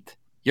 18th.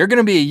 You're going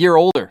to be a year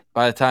older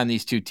by the time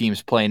these two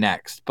teams play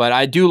next. But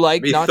I do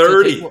like be not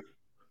 30. to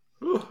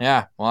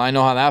yeah, well, I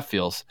know how that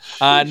feels.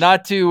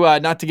 Not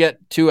to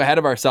get too ahead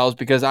of ourselves,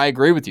 because I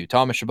agree with you.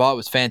 Thomas Chabot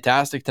was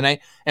fantastic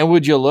tonight. And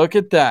would you look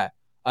at that?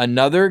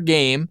 Another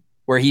game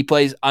where he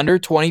plays under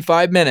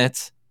 25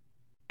 minutes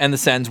and the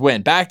Sens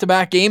win.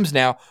 Back-to-back games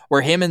now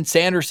where him and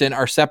Sanderson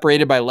are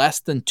separated by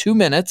less than 2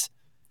 minutes.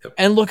 Yep.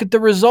 And look at the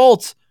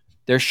results.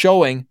 They're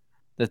showing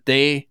that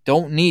they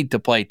don't need to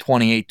play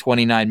 28,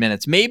 29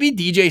 minutes. Maybe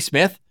DJ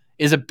Smith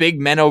is a big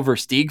Menno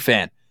Versteeg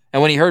fan.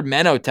 And when he heard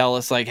Menno tell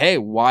us, like, hey,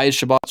 why is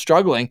Chabot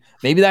struggling?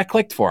 Maybe that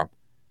clicked for him.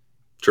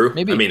 True.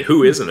 Maybe. I mean,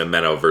 who isn't a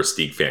Menno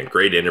Versteeg fan?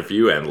 Great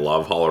interview and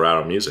love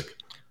Colorado music.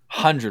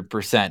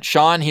 100%.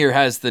 Sean here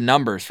has the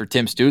numbers for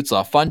Tim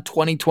Stützle. Fun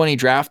 2020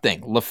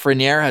 drafting.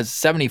 Lafreniere has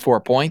 74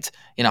 points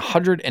in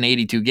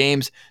 182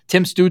 games.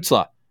 Tim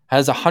Stützle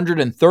has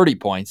 130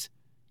 points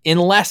in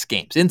less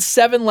games. In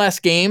 7 less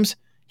games,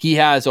 he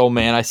has, oh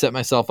man, I set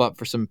myself up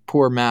for some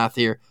poor math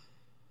here.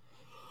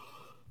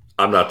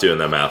 I'm not doing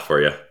that math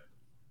for you.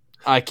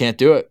 I can't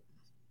do it.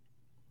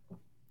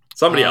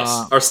 Somebody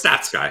else. Our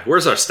stats guy.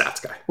 Where's our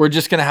stats guy? We're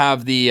just going to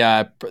have the,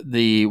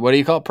 what do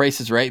you call it? Price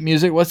is Right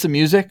music. What's the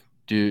music?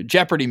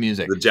 Jeopardy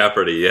music. The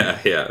Jeopardy,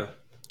 yeah.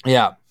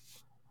 Yeah.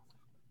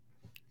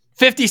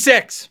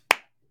 56.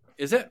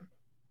 Is it?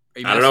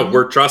 I don't know.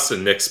 We're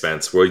trusting Nick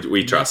Spence.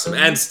 We trust him.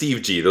 And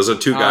Steve G. Those are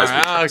two guys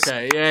we trust.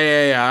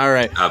 Okay. Yeah. All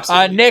right.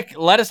 Absolutely. Nick,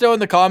 let us know in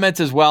the comments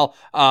as well.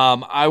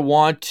 I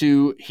want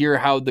to hear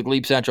how the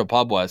Glebe Central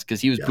pub was, because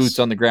he was boots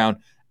on the ground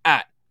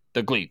at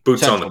the Glebe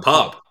Boots Central on the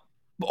pub.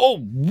 Oh,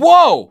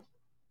 whoa.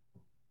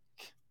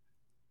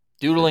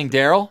 Doodling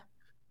Daryl?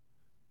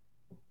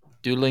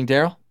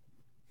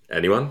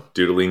 Anyone?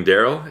 Doodling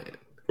Daryl?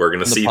 We're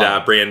going to see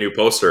that brand new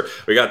poster.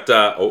 We got,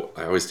 I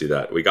always do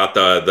that. We got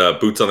the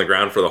boots on the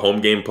ground for the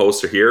home game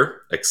poster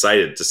here.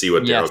 Excited to see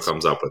what Daryl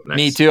comes up with next.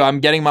 Me too. I'm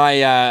getting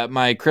my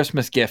my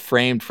Christmas gift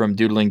framed from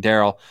Doodling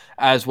Daryl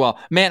as well.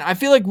 Man, I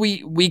feel like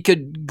we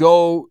could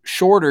go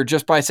shorter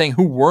just by saying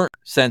who weren't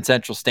Sen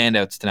Central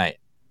standouts tonight.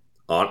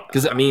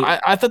 Because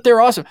I thought they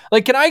were awesome.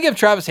 Like, can I give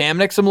Travis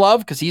Hamonic some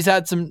love? Because he's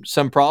had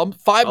some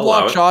problems. 5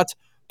 block shots.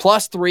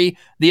 +3,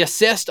 the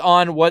assist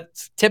on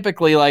what's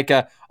typically like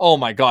oh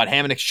my God,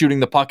 Hamonic's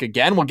shooting the puck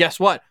again. Well, guess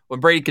what? When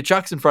Brady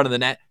Tkachuk's in front of the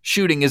net,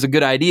 shooting is a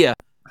good idea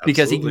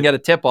because he can get a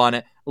tip on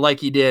it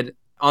like he did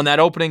on that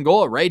opening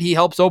goal, right? He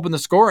helps open the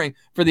scoring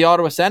for the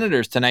Ottawa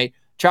Senators tonight.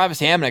 Travis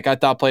Hamonic, I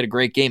thought, played a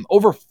great game.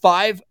 Over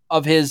 5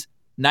 of his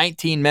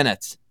 19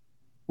 minutes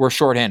were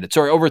shorthanded.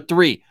 Sorry, over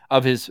 3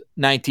 of his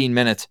 19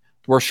 minutes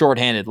were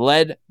shorthanded.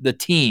 Led the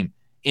team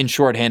in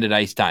shorthanded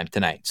ice time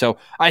tonight. So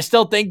I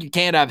still think you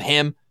can't have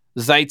him.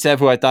 Zaitsev,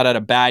 who I thought had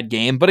a bad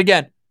game, but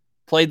again,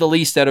 played the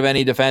least out of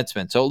any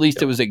defenseman. So at least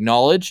it was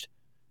acknowledged,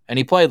 and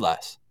he played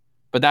less.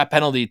 But that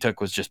penalty he took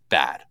was just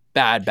bad.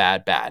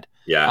 Bad.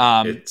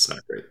 Yeah, it's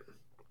not great.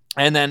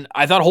 And then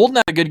I thought Holden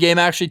had a good game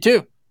actually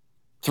too.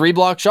 3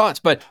 block shots.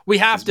 But we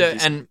have to,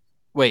 and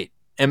wait,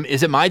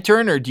 is it my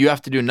turn or do you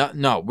have to do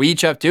no, we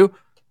each have 2?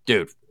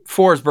 Dude,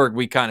 Forsberg,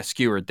 we kind of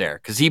skewered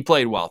there because he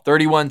played well.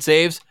 31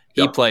 saves,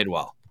 he played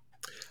well.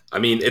 I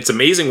mean, it's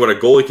amazing what a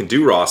goalie can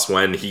do, Ross,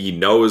 when he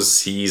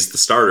knows he's the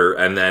starter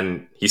and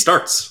then he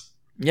starts.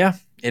 Yeah,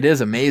 it is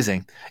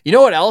amazing. You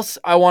know what else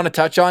I want to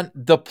touch on?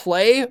 The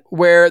play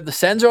where the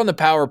Sens are on the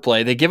power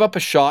play. They give up a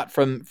shot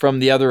from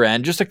the other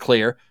end, just a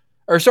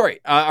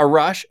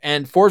rush,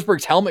 and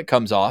Forsberg's helmet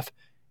comes off,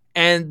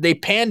 and they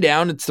pan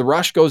down. It's the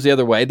rush goes the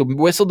other way. The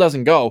whistle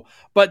doesn't go,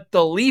 but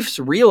the Leafs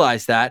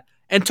realized that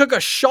and took a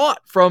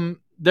shot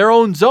from their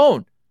own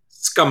zone.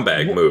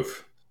 Scumbag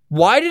move.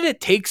 Why did it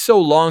take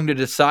so long to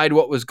decide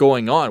what was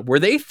going on? Were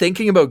they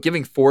thinking about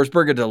giving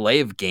Forsberg a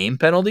delay of game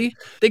penalty?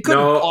 They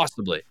couldn't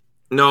possibly.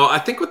 No, I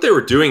think what they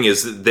were doing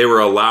is they were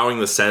allowing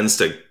the Sens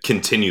to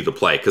continue the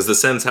play because the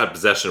Sens had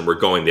possession and were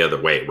going the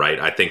other way, right?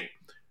 I think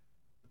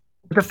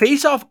the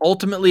faceoff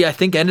ultimately, I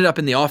think, ended up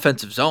in the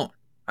offensive zone.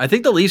 I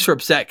think the Leafs were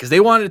upset because they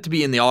wanted it to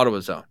be in the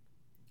Ottawa zone.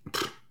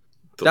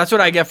 That's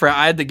what I get for.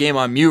 I had the game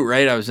on mute,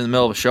 right? I was in the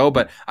middle of a show,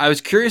 but I was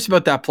curious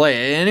about that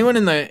play. Anyone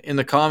in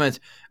the comments?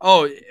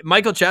 Oh,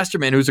 Michael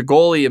Chesterman, who's a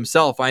goalie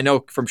himself, I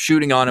know from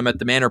shooting on him at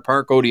the Manor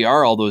Park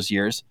ODR all those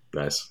years.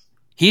 Nice.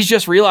 He's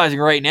just realizing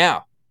right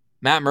now,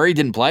 Matt Murray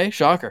didn't play.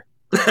 Shocker.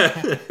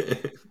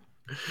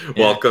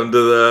 Welcome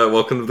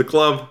to the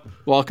club.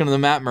 Welcome to the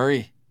Matt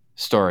Murray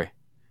story.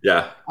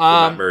 Yeah, the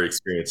Matt Murray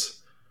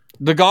experience.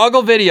 The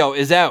goggle video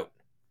is out.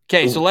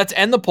 Okay, so let's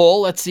end the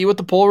poll. Let's see what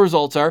the poll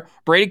results are.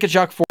 Brady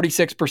Tkachuk,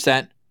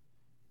 46%.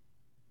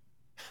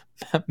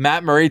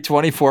 Matt Murray,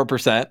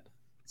 24%.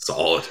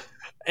 Solid.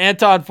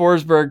 Anton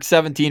Forsberg,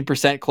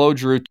 17%. Claude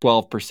Giroux,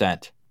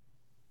 12%.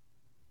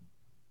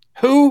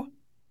 Who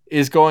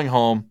is going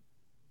home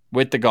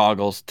with the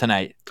goggles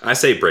tonight? I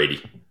say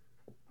Brady.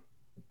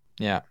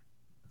 Yeah.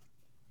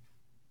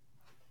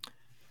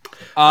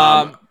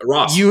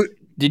 Ross.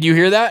 Did you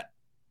hear that?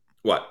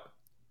 What?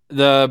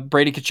 The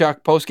Brady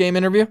Tkachuk post-game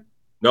interview?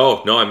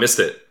 No, I missed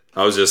it.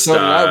 I was just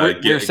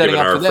giving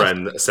our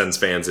friend Sens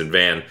fans in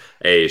Van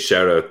a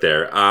shout out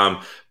there.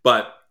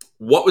 But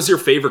what was your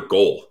favorite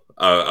goal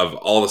of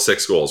all the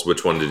 6 goals?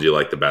 Which one did you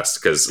like the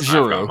best? Because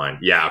I've got mine.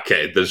 Yeah,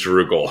 okay. The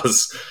Giroux goal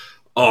was,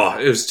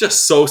 it was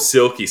just so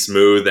silky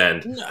smooth.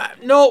 And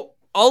no,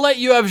 I'll let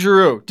you have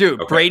Giroux. Dude,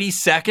 okay.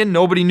 Brady's second.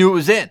 Nobody knew it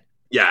was in.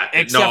 Yeah,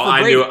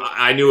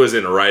 I knew it was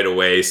in right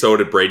away. So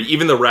did Brady.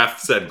 Even the ref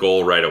said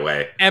goal right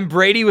away. And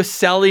Brady was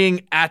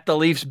selling at the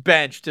Leafs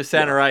bench to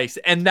center ice,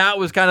 and that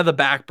was kind of the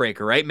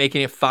backbreaker, right?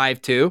 Making it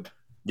 5-2.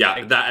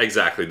 Yeah, that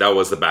exactly. That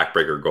was the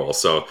backbreaker goal.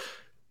 So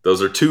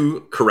those are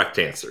 2 correct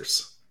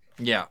answers.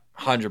 Yeah,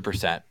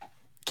 100%.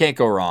 Can't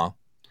go wrong.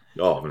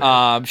 Oh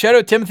man. Shout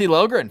out Timothy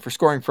Liljegren for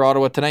scoring for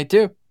Ottawa tonight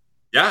too.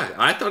 Yeah,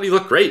 I thought he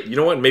looked great. You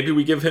know what? Maybe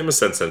we give him a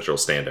Sens Central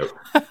standout.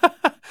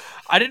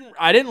 I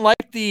didn't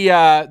like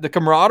the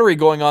camaraderie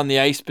going on the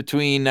ice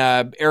between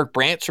Eric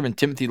Brandstrom and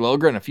Timothy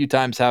Liljegren a few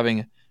times,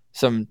 having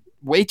some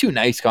way too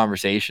nice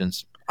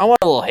conversations. I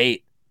want a little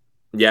hate.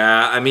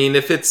 Yeah, I mean,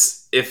 if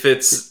it's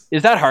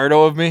is that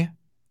hardo of me?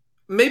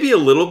 Maybe a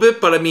little bit,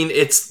 but I mean,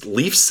 it's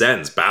Leafs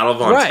Sens Battle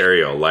of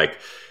Ontario. Right. Like,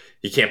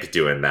 you can't be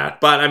doing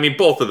that. But I mean,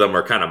 both of them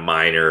are kind of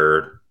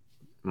minor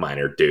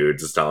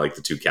dudes. It's not like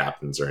the 2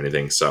 captains or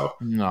anything. So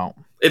no,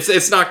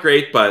 it's not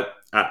great, but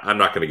I'm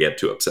not going to get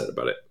too upset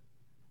about it.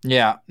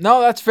 Yeah,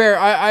 no, that's fair.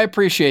 I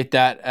appreciate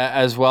that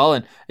as well.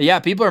 And yeah,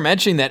 people are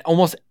mentioning that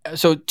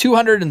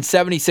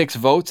 276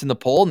 votes in the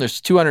poll, and there's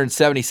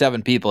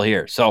 277 people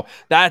here. So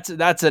that's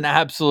an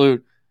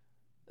absolute,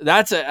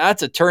 that's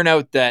a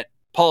turnout that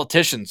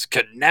politicians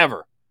could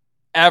never,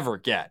 ever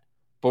get.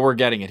 But we're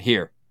getting it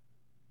here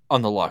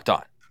on the Locked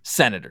On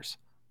Senators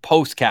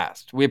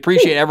postcast. We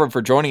appreciate everyone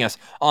for joining us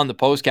on the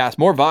postcast.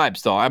 More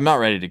vibes though. I'm not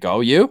ready to go.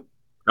 You?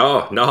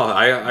 Oh no,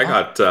 I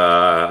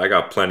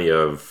got plenty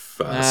of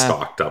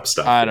stocked up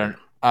stuff. I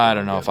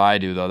don't know if I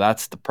do though.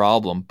 That's the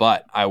problem.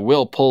 But I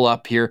will pull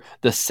up here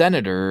the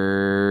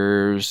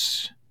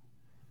Senators.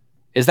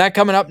 Is that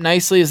coming up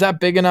nicely? Is that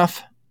big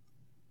enough?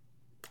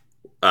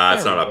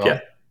 It's not up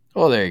yet.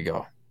 Oh, there you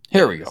go.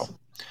 Here we go.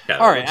 Yeah,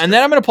 all right, and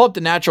then I'm going to pull up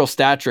the natural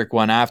stat trick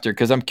one after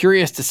because I'm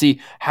curious to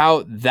see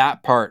how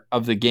that part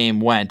of the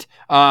game went.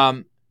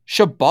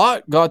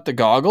 Shabbat got the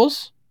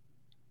goggles.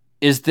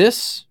 Is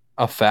this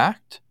a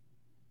fact?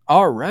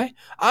 All right.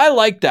 I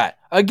like that.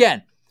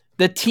 Again,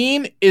 the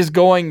team is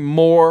going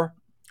more.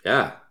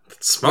 Yeah,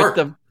 smart.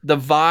 With the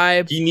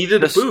vibe. He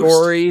needed the a boost.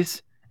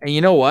 Stories. And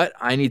you know what?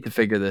 I need to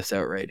figure this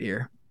out right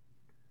here.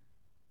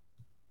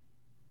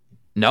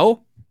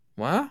 No?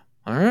 Well,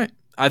 all right.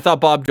 I thought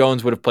Bob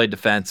Jones would have played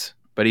defense,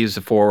 but he was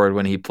a forward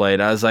when he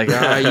played. I was like,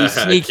 you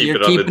sneaky.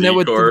 You're keeping it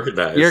with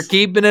nice. You're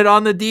keeping it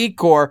on the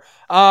decor.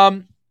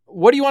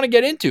 What do you want to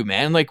get into,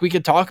 man? Like, we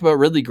could talk about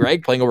Ridley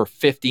Gregg playing over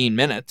 15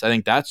 minutes. I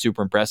think that's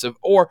super impressive.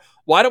 Or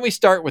why don't we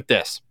start with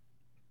this?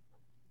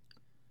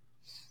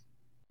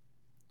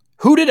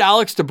 Who did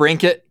Alex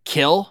DeBrincat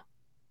kill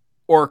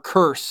or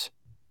curse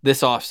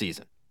this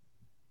offseason?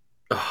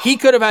 He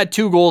could have had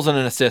 2 goals and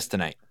an assist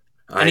tonight.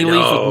 And he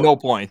leaves with no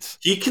points.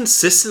 He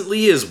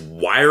consistently is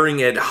wiring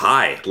it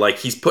high. Like,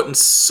 he's putting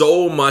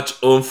so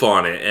much oomph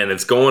on it, and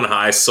it's going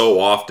high so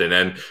often.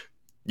 And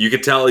you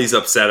could tell he's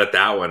upset at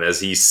that one as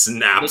he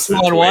snaps the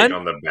twig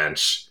on the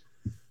bench.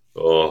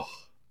 Oh,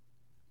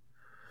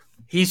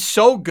 he's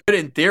so good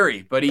in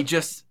theory, but he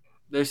just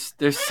there's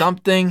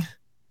something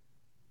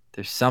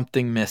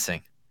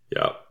missing.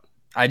 Yeah,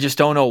 I just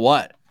don't know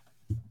what.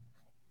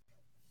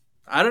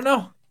 I don't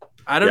know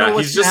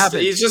what's going to happen.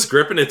 He's just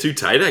gripping it too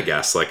tight, I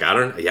guess. Like, I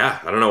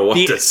don't know what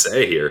to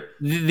say here.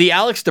 The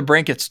Alex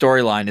DeBrincat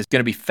storyline is going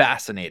to be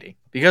fascinating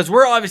because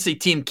we're obviously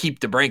team keep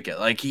DeBrincat.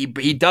 Like, he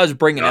does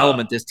bring an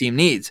element this team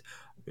needs.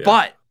 Yeah.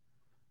 But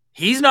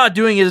he's not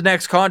doing his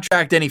next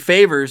contract any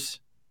favors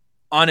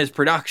on his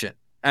production,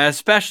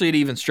 especially at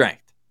even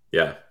strength.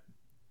 Yeah.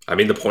 I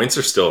mean, the points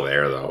are still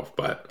there, though,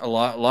 but... A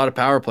lot of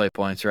power play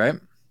points, right?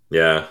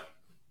 Yeah.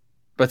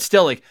 But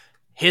still, like,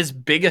 his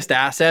biggest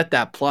asset,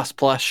 that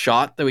plus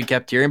shot that we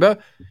kept hearing about,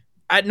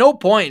 at no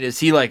point is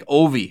he like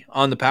Ovi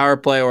on the power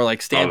play or like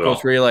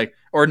Stamkos where you're like,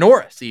 or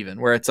Norris even,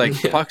 where it's like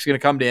the puck's going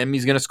to come to him,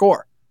 he's going to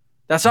score.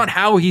 That's not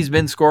how he's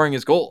been scoring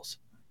his goals.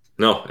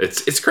 No,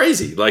 it's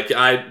crazy. Like,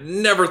 I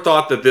never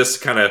thought that this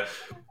kind of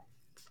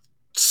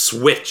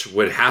switch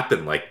would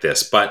happen like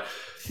this, but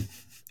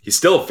he's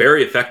still a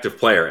very effective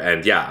player.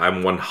 And yeah,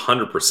 I'm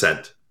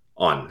 100%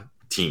 on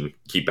team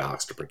keep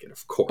Alex DeBrincat,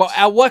 of course. But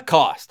at what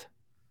cost?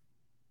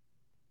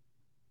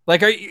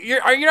 Like, are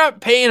you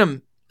not paying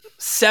him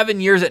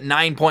 7 years at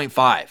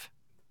 9.5?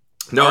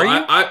 No,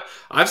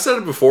 I've said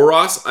it before,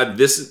 Ross.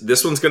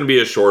 This one's going to be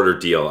a shorter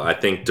deal. I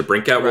think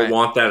DeBrincat will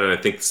want that, and I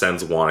think the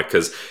Sens want it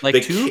because like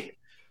they 2?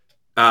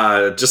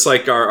 Just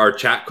like our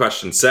chat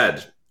question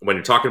said, when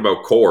you're talking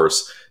about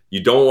cores,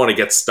 you don't want to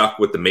get stuck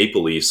with the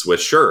Maple Leafs with,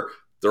 sure,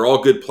 they're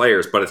all good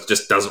players, but it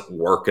just doesn't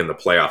work in the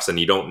playoffs, and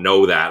you don't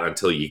know that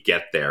until you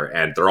get there,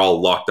 and they're all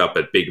locked up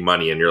at big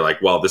money, and you're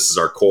like, well, this is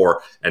our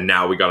core, and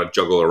now we got to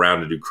juggle around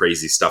and do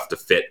crazy stuff to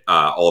fit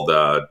all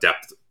the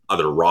depth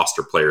other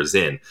roster players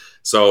in.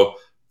 So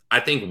I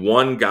think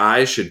one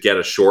guy should get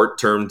a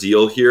short-term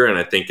deal here, and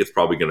I think it's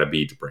probably going to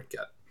be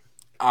DeBrincat.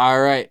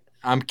 All right.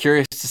 I'm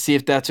curious to see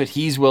if that's what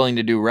he's willing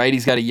to do, right?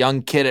 He's got a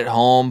young kid at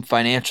home.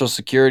 Financial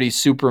security is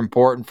super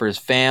important for his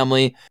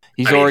family.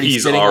 He's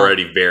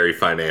already very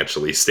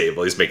financially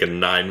stable. He's making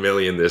 $9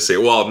 million this year.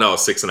 Well, no,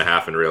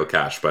 6.5 in real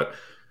cash, but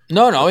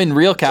no, in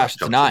real cash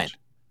it's 9.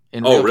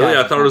 Oh, really?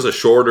 I thought it was a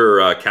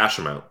shorter cash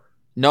amount.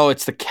 No,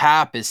 it's the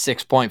cap is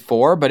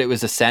 6.4, but it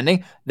was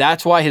ascending.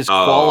 That's why his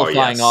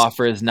qualifying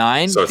offer is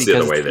 9. So it's the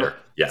other way there.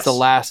 Yes, it's the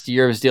last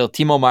year of his deal.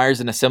 Timo Meier's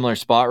in a similar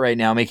spot right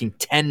now, making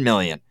 $10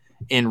 million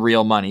in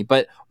real money.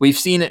 But we've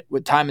seen it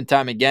with time and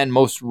time again,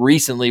 most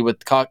recently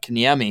with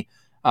Kotkaniemi.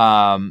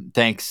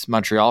 Thanks,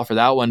 Montreal, for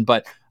that one.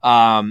 But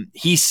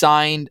he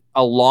signed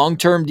a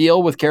long-term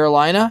deal with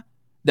Carolina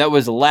that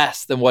was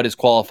less than what his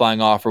qualifying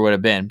offer would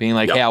have been, being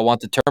like, hey, I want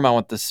the term, I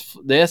want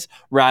this,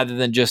 rather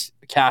than just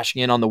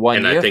cashing in on the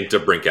 1 year. And I think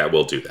DeBrincat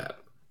will do that.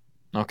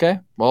 Okay.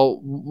 Well,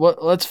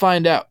 let's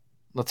find out.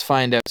 Let's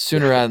find out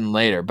sooner rather than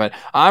later. But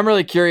I'm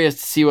really curious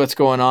to see what's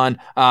going on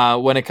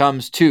when it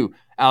comes to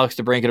Alex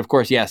DeBrincat. Of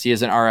course, yes, he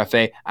is an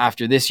RFA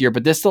after this year,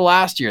 but this is the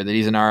last year that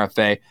he's an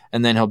RFA,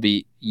 and then he'll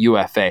be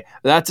UFA.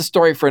 But that's a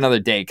story for another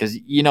day, because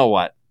you know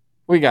what?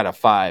 We got a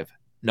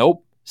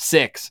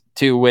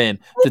 6-2 win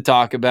to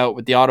talk about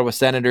with the Ottawa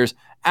Senators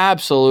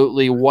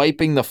absolutely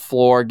wiping the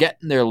floor,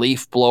 getting their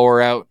leaf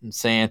blower out and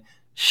saying,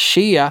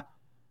 Shia,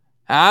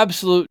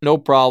 absolute no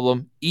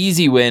problem.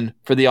 Easy win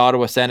for the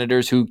Ottawa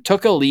Senators, who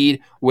took a lead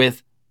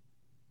with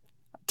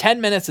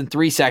 10 minutes and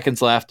 3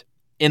 seconds left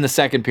in the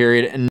second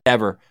period and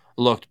never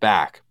looked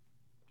back.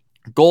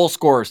 Goal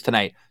scorers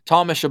tonight.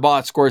 Thomas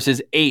Chabot scores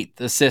his 8th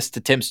assist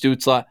to Tim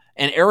Stützle,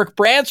 and Eric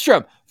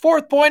Brandstrom,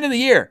 4th point of the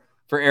year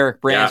for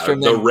Eric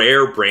Brandstrom. Yeah, the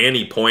rare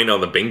Brandy point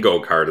on the bingo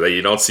card. That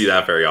you don't see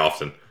that very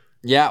often.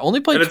 Yeah, only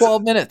played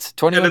 12 minutes,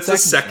 21 seconds. And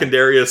it's a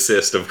secondary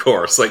assist, of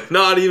course. Like,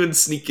 not even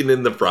sneaking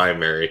in the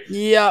primary.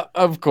 Yeah,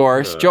 of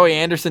course. Joey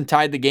Anderson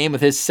tied the game with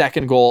his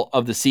second goal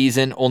of the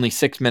season. Only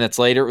 6 minutes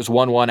later, it was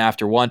 1-1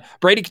 after 1.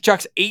 Brady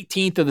Tkachuk's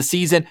 18th of the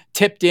season,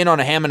 tipped in on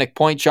a Hamonic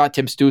point shot.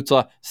 Tim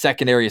Stützle,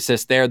 secondary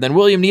assist there. Then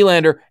William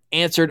Nylander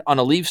answered on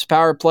a Leafs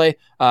power play.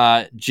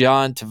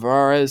 John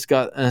Tavares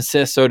got an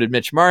assist, so did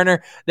Mitch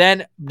Marner.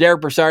 Then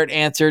Derek Brassard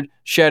answered.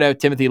 Shout out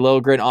Timothy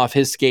Liljegren off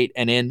his skate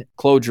and in.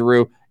 Claude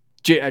Giroux,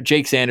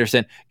 Jake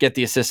Sanderson get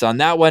the assist on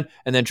that one.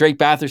 And then Drake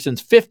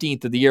Batherson's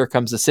 15th of the year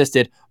comes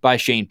assisted by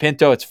Shane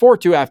Pinto. It's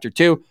 4-2 after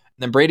 2. And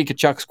then Brady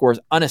Tkachuk scores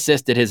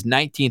unassisted, his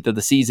 19th of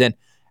the season.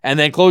 And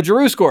then Claude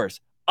Giroux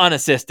scores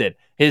unassisted,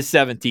 his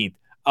 17th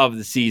of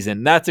the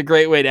season. That's a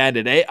great way to end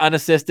it, eh?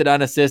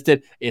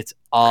 Unassisted. It's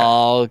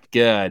all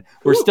good.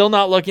 We're still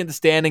not looking at the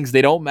standings.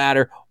 They don't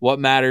matter. What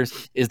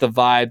matters is the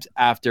vibes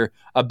after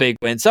a big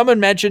win. Someone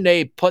mentioned,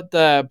 hey, put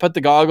the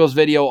goggles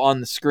video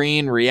on the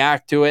screen,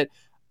 react to it.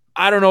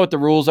 I don't know what the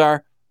rules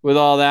are with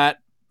all that,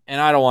 and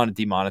I don't want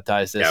to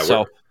demonetize this.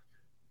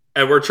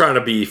 We're trying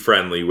to be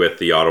friendly with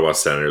the Ottawa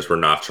Senators. We're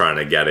not trying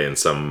to get in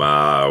some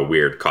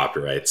weird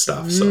copyright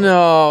stuff.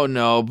 So.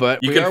 No, but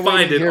you can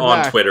find it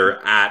on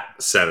Twitter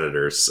at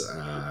Senators.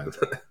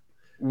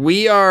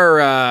 We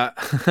are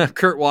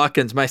Kurt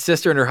Watkins. My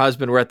sister and her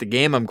husband were at the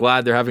game. I'm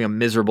glad they're having a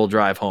miserable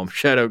drive home.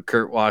 Shout out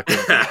Kurt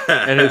Watkins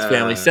and his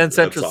family. Send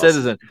Central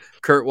Citizen,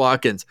 Kurt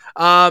Watkins.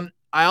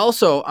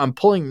 I'm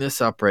pulling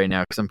this up right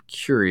now because I'm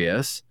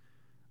curious.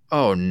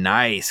 Oh,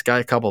 nice.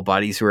 Got a couple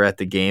buddies who were at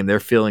the game. They're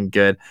feeling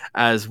good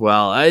as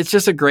well. It's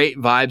just a great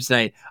vibes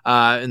night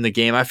in the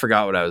game. I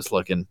forgot what I was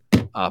looking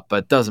up,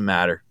 but it doesn't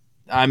matter.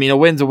 I mean, a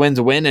win's a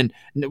win, and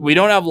we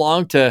don't have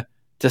long to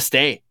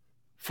stay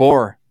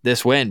for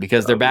this win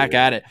because they're back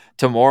at it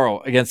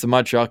tomorrow against the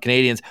Montreal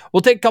Canadiens.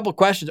 We'll take a couple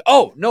questions.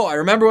 Oh, no, I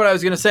remember what I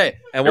was going to say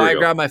and why I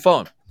grabbed my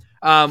phone.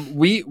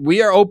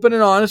 We are open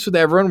and honest with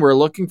everyone. We're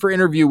looking for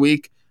interview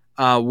week.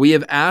 We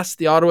have asked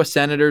the Ottawa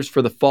Senators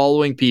for the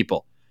following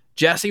people: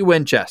 Jesse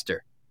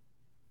Winchester,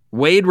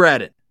 Wade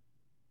Redden,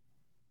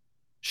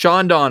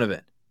 Sean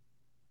Donovan,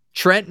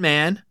 Trent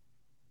Mann,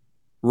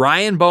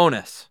 Ryan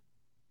Bonus,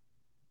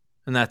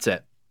 and that's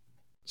it.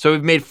 So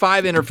we've made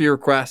 5 interview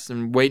requests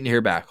and waiting to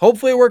hear back.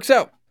 Hopefully it works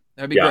out.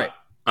 That'd be great.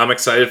 I'm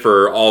excited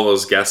for all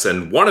those guests,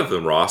 and one of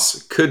them,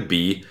 Ross, could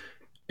be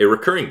a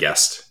recurring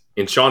guest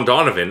in Sean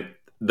Donovan.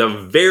 The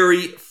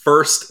very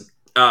first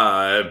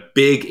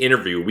big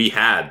interview we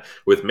had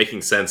with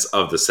Making Sense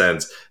of the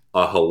Sens,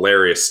 a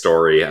hilarious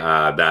story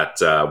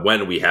that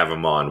when we have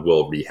him on,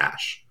 we'll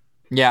rehash.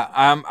 Yeah,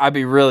 I'd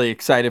be really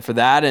excited for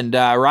that. And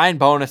Ryan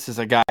Bonus is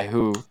a guy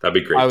who that'd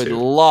be great. I would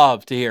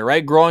love to hear.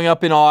 Right, growing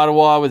up in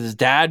Ottawa with his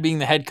dad being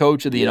the head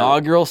coach of the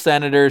inaugural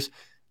Senators,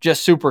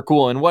 just super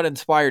cool. And what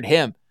inspired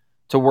him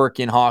to work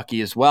in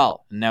hockey as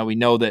well. And now we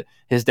know that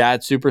his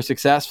dad's super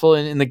successful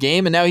in the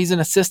game, and now he's an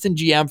assistant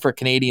GM for a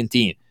Canadian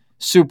team.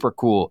 Super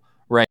cool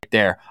right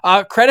there.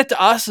 Credit to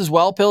us as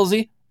well,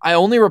 Pilsy. I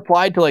only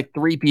replied to like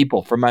 3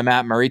 people from my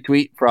Matt Murray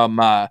tweet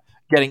from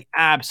getting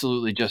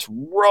absolutely just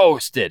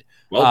roasted.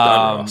 Well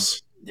done,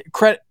 Ross.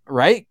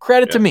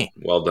 Credit to me.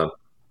 Well done.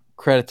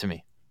 Credit to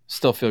me.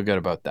 Still feel good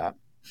about that.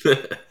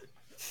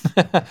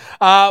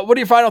 What are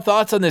your final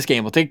thoughts on this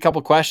game? We'll take a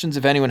couple questions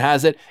if anyone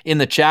has it in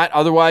the chat.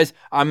 Otherwise,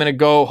 I'm going to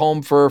go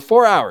home for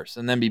 4 hours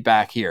and then be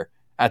back here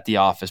at the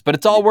office. But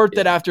it's all worth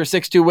it after a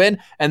 6-2 win.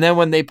 And then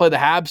when they play the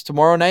Habs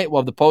tomorrow night,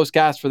 we'll have the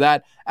postcast for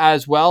that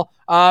as well.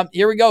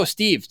 Here we go.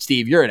 Steve,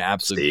 you're an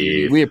absolute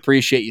beauty. We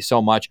appreciate you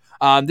so much.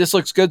 This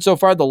looks good so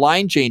far. The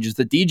line changes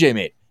that DJ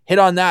made. Hit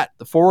on that.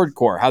 The forward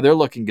core, how they're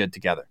looking good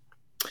together.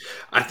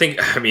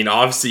 I mean,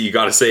 obviously you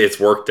got to say it's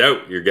worked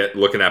out. You're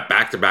looking at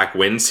back-to-back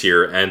wins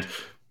here, and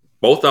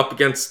both up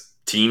against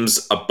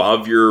teams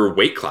above your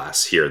weight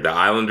class here. The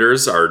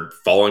Islanders are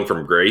falling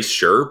from grace,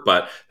 sure,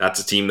 but that's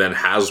a team that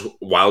has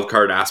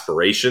wildcard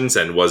aspirations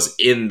and was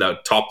in the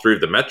top 3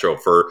 of the Metro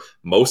for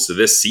most of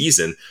this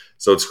season.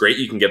 So it's great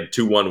you can get a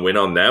 2-1 win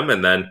on them.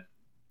 And then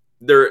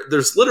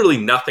there's literally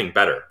nothing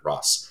better,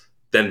 Ross,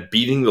 than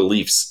beating the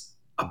Leafs,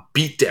 a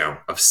beatdown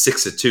of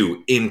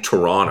 6-2 in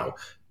Toronto.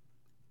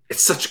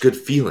 It's such a good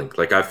feeling.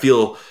 Like, I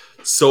feel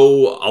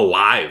so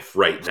alive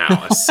right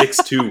now. A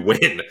 6-2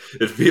 win.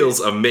 It feels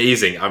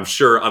amazing. I'm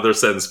sure other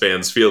Sens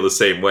fans feel the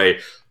same way.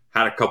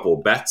 Had a couple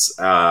of bets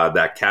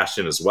that cashed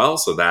in as well,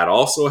 so that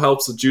also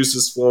helps the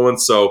juices flowing.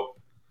 So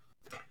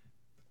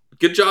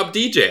good job,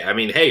 DJ. I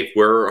mean, hey,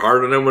 we're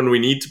hard on him when we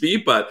need to be,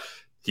 but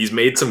he's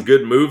made some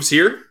good moves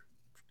here.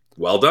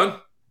 Well done.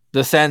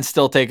 The Sens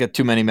still take a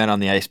too many men on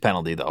the ice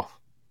penalty, though.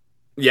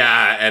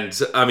 Yeah, and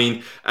I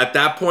mean, at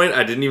that point,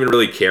 I didn't even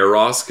really care,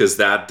 Ross, because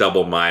that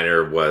double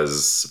minor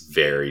was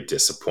very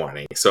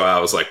disappointing. So I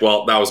was like,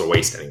 well, that was a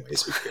waste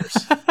anyways. Who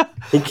cares?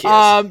 Who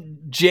cares?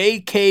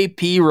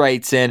 JKP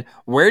writes in,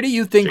 where do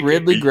you think JKP?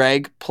 Ridley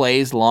Gregg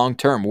plays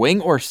long-term?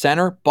 Wing or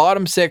center?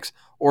 Bottom 6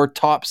 or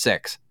top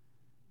 6?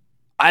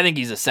 I think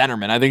he's a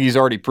centerman. I think he's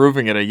already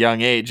proving at a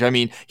young age. I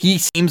mean, he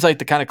seems like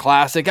the kind of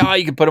classic,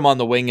 you can put him on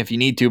the wing if you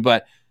need to,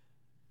 but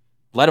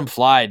let him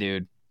fly,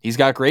 dude. He's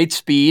got great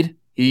speed.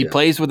 He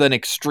plays with an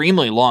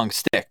extremely long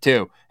stick,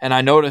 too. And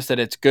I noticed that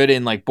it's good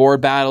in like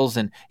board battles,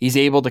 and he's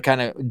able to kind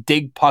of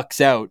dig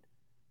pucks out.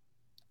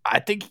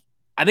 I think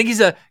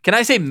he's can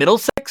I say middle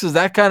 6? Is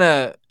that kind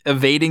of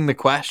evading the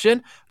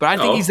question? But I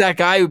think he's that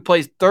guy who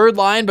plays third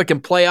line but can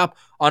play up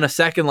on a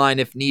second line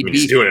if need be.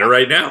 He's doing it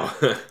right now.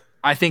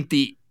 I think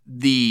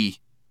the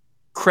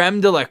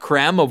creme de la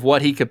creme of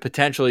what he could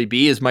potentially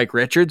be is Mike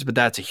Richards, but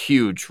that's a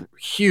huge,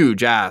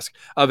 huge ask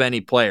of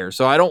any player.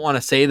 So I don't want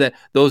to say that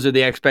those are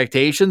the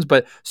expectations,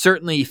 but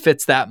certainly he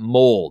fits that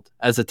mold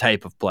as a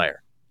type of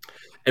player.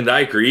 And I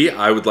agree.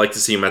 I would like to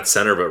see him at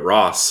center, but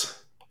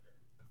Ross,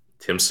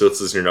 Tim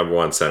Stutz is your number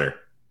 1 center.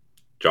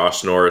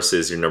 Josh Norris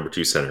is your number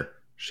 2 center.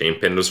 Shane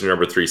Pinto is your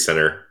number 3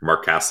 center.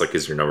 Mark Kaslick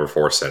is your number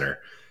 4 center.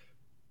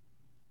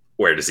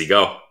 Where does he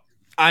go?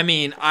 I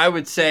mean, I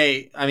would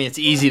say, it's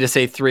easy to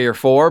say 3 or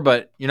 4,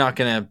 but you're not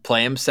going to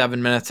play him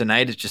 7 minutes a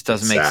night. It just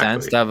doesn't make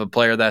sense to have a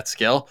player that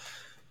skill.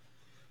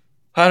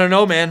 I don't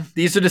know, man.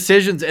 These are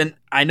decisions, and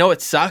I know it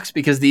sucks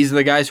because these are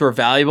the guys who are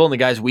valuable and the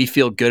guys we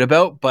feel good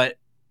about, but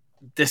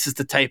this is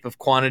the type of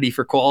quantity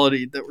for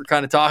quality that we're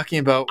kind of talking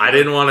about. I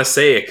didn't want to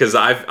say it because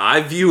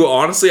I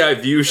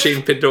view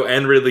Shane Pinto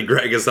and Ridley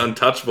Gregg as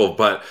untouchable,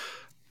 but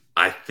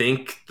I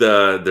think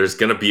there's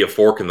going to be a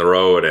fork in the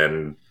road,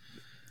 and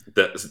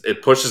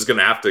push is going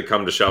to have to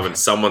come to shove, and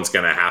someone's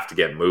going to have to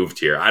get moved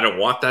here. I don't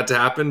want that to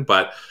happen,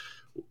 but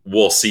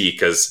we'll see,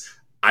 because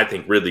I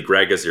think Ridley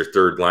Gregg as your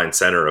third line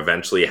center,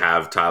 eventually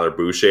have Tyler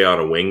Boucher on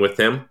a wing with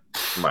him.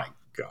 My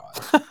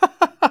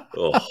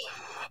God.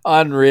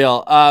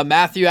 Unreal.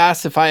 Matthew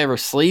asks if I ever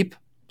sleep.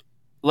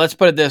 Let's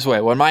put it this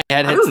way. When my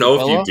head hits I don't know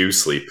the if pillow, you do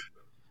sleep.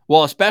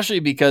 Well, especially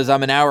because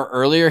I'm an hour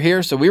earlier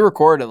here. So we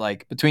record at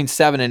like between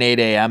 7 and 8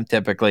 a.m.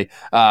 typically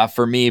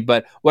for me.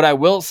 But what I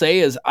will say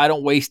is I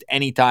don't waste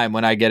any time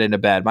when I get into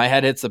bed. My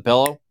head hits the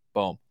pillow,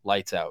 boom,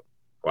 lights out.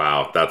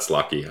 Wow, that's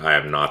lucky. I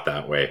am not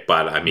that way,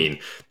 but I mean,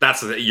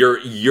 that's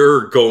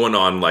you're going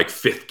on like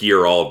fifth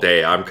gear all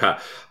day.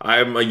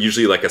 I'm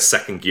usually like a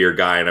second gear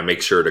guy, and I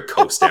make sure to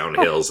coast down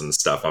hills and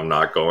stuff. I'm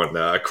not going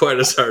quite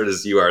as hard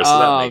as you are, so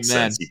that makes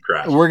sense. You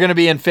crash. We're gonna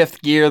be in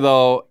fifth gear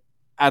though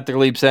at the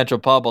Glebe Central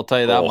Pub. I'll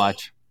tell you that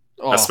much.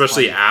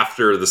 Especially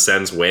after the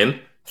Sens win.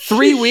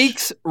 3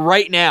 weeks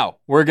right now,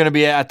 we're gonna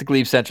be at the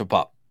Glebe Central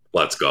Pub.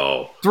 Let's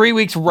go. 3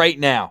 weeks right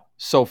now.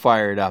 So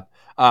fired up.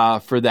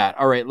 For that.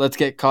 All right, let's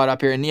get caught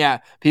up here. And yeah,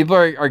 people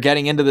are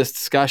getting into this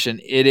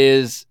discussion. It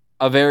is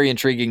a very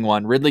intriguing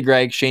one. Ridley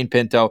Greig, Shane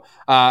Pinto,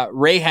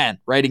 Rayhan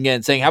writing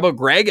in saying, how about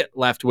Greig at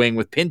left wing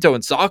with Pinto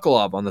and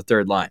Sokolov on the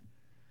third line?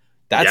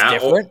 That's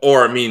different.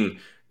 Or I mean,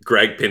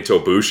 Greig, Pinto,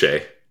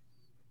 Boucher.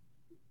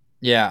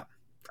 Yeah.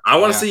 I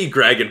want to see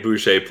Greig and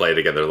Boucher play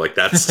together. Like,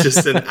 that's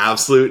just an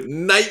absolute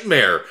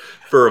nightmare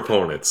for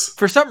opponents.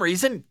 For some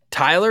reason,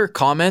 Tyler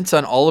comments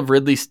on all of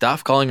Ridley's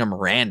stuff calling him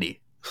Randy.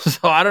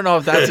 So I don't know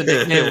if that's a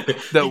nickname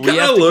that we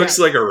have. He looks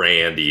like a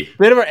Randy.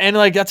 And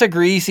like that's a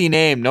greasy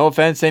name. No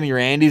offense to any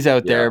Randys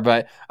out there,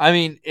 but I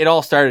mean, it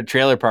all started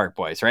Trailer Park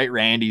Boys, right?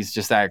 Randy's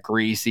just that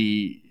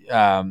greasy.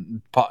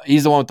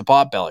 He's the one with the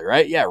pot belly,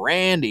 right? Yeah,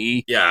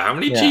 Randy. Yeah, how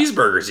many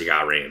cheeseburgers you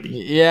got, Randy?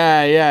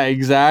 Yeah,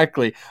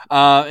 exactly.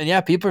 And yeah,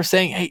 people are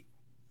saying, hey,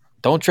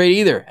 don't trade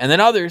either. And then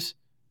others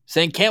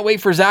saying, can't wait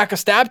for Zach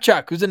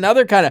Ostapchuk, who's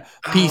another kind of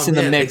piece in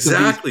the mix.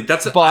 Exactly.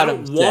 I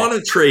don't want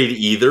to trade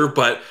either,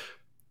 but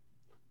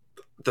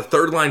the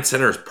third line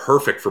center is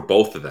perfect for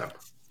both of them.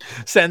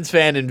 Sens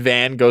fan and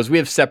Van goes, we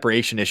have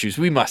separation issues.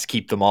 We must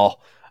keep them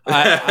all.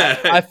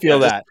 I feel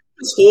that.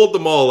 Just hold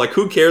them all. Like,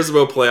 who cares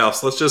about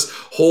playoffs? Let's just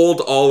hold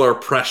all our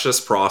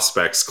precious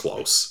prospects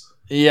close.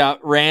 Yeah,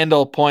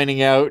 Randall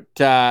pointing out.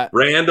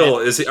 Randall,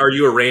 are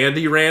you a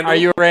Randy, Randall? Are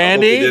you a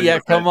Randy? Yeah,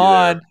 come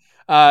on.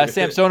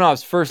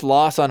 Samsonov's first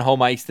loss on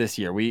home ice this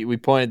year. We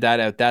pointed that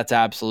out. That's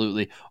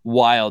absolutely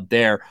wild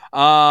there.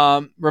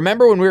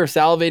 Remember when we were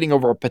salivating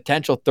over a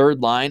potential third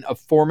line of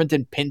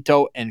Formenton,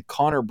 Pinto, and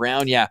Connor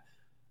Brown? Yeah.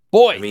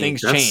 Boy,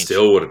 things change.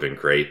 Still would have been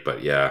great,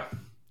 but yeah.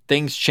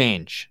 Things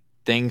change.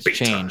 Big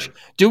change. Time.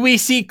 Do we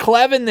see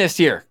Clevin this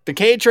year? The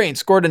K-Train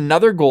scored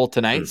another goal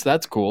tonight, so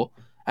that's cool.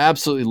 I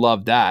absolutely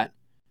love that.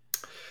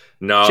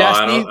 No,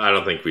 Chesney, I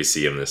don't think we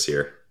see him this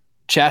year.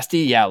 Chesty,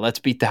 yeah, let's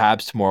beat the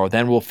Habs tomorrow.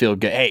 Then we'll feel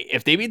good. Hey,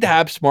 if they beat the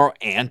Habs tomorrow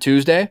and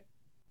Tuesday,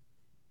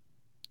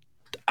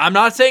 I'm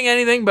not saying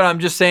anything, but I'm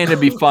just saying it'd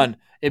be fun.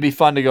 It'd be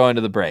fun to go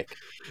into the break.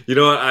 You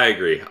know what? I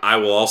agree. I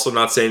will also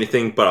not say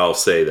anything, but I'll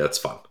say that's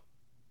fun.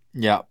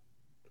 Yeah.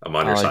 I'm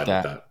on your side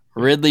with that.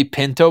 Ridley,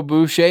 Pinto,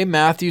 Boucher,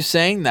 Matthew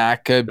saying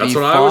that could be fun. That's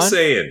what I was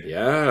saying.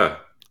 Yeah.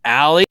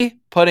 Allie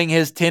putting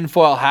his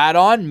tinfoil hat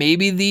on.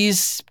 Maybe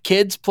these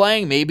kids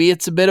playing, maybe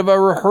it's a bit of a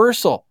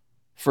rehearsal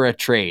for a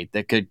trade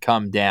that could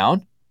come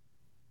down.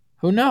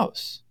 Who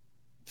knows?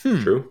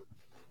 True.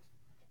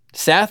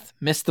 Seth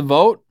missed the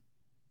vote.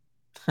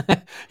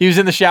 He was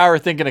in the shower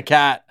thinking of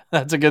cat.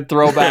 That's a good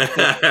throwback.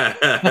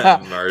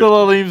 To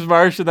Lalim's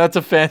Martian. That's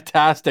a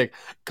fantastic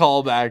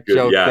callback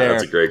joke there.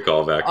 That's a great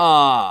callback.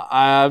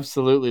 I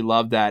absolutely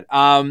love that.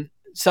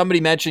 Somebody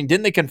mentioning,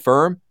 didn't they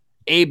confirm?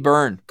 Abe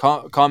Byrne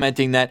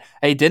commenting that,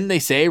 hey, didn't they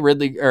say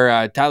Ridley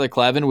or Tyler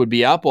Clevin would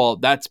be up? Well,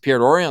 that's Pierre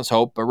Dorian's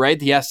hope, but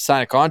right, he has to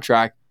sign a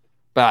contract.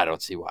 But I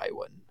don't see why he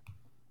wouldn't.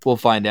 We'll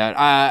find out.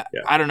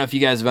 I don't know if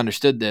you guys have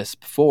understood this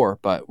before,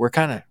 but we're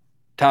kind of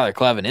Tyler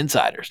Clevin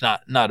insiders.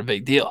 Not a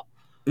big deal.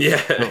 Yeah,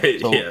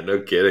 so yeah, no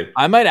kidding.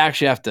 I might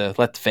actually have to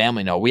let the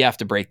family know. We have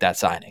to break that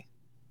signing,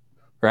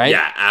 right?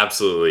 Yeah,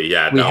 absolutely.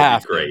 Yeah,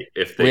 that would be great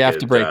if they have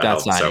to break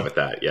that signing. Out with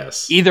that,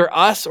 yes. Either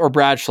us or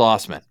Brad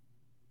Schlossman.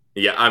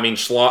 Yeah, I mean,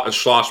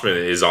 Schlossman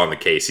is on the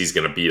case. He's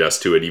going to beat us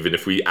to it, even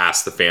if we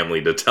ask the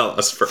family to tell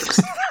us first.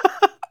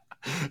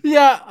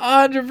 Yeah,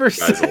 100%.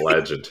 Guy's a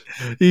legend.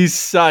 He's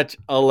such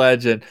a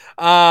legend.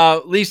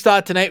 Leafs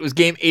thought tonight was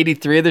game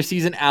 83 of their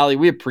season. Allie,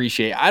 we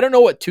appreciate it. I don't know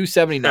what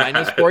 279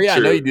 is for you. I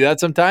know you do that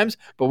sometimes,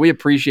 but we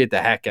appreciate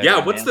the heck out of it.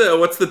 Yeah, what's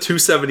the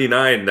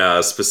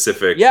 279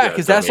 specific? Yeah,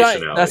 because that's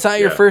not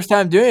your first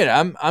time doing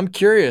it. I'm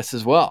curious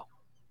as well.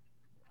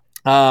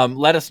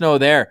 Let us know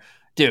there.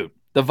 Dude,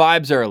 the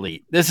vibes are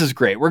elite. This is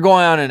great. We're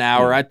going on an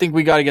hour. I think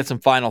we got to get some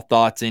final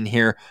thoughts in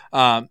here.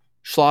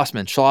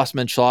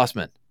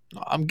 Schlossman.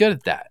 I'm good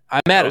at that.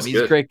 I met him.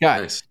 He's a great guy.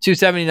 Nice.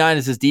 279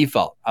 is his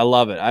default. I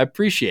love it. I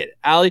appreciate it.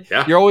 Allie,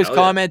 you're always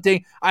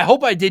commenting. Yeah. I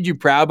hope I did you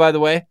proud, by the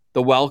way.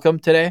 The welcome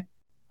today.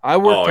 I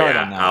worked hard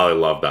on that. Allie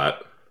loved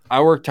that. I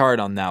worked hard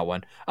on that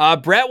one.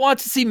 Brett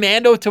wants to see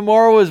Mando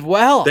tomorrow as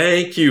well.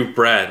 Thank you,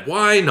 Brett.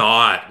 Why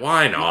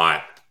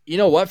not? You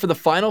know what? For the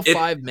final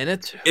 5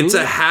 minutes, it's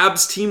a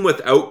Habs team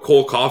without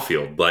Cole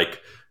Caulfield. Like,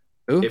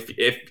 if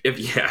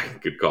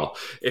good call.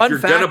 If you're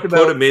gonna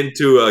put him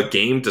into a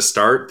game to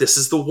start, this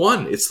is the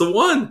one. It's the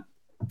one.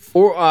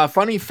 For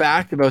funny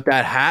fact about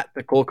that hat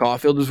that Cole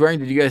Caulfield was wearing.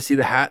 Did you guys see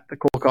the hat that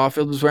Cole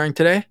Caulfield was wearing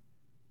today?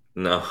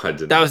 No, I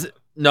didn't.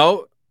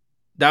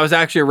 That was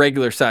actually a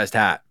regular sized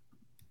hat.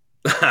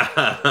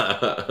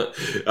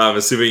 I'm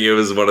assuming it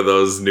was one of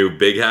those new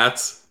big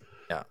hats.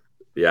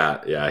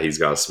 Yeah. Yeah. He's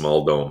got a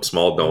small dome,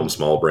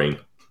 small brain.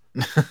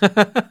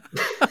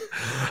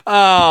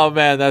 Oh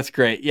man, that's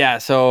great. Yeah,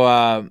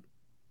 so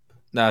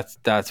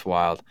that's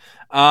wild.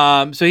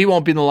 So he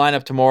won't be in the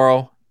lineup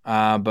tomorrow,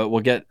 but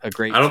we'll get a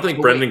great. I don't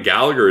think Brendan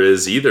Gallagher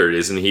is either.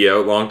 Isn't he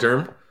out long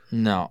term?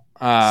 No.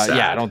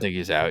 Yeah, I don't think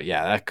he's out.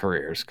 Yeah, that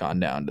career's gone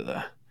down to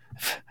the.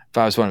 If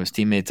I was one of his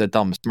teammates, I'd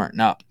tell him to smarten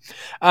up.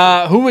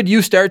 Who would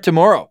you start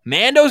tomorrow?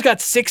 Mando's got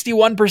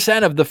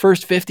 61% of the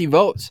first 50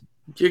 votes.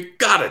 You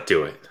gotta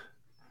do it.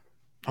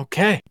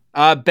 Okay.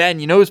 Ben,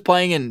 you know who's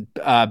playing in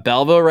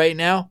Belleville right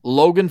now?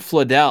 Logan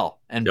Fladell.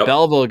 And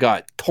Belleville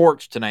got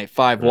torched tonight,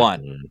 5-1.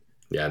 Mm-hmm.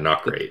 Yeah,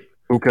 not great.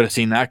 Who could have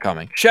seen that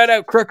coming? Shout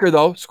out Crooker,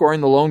 though,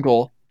 scoring the lone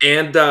goal.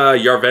 And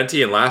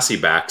Yarventi and Lassie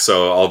back.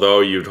 So although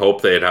you'd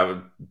hope they'd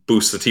have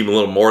boost the team a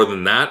little more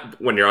than that,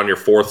 when you're on your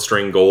fourth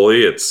string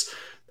goalie,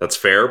 that's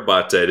fair.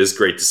 But it is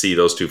great to see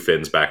those two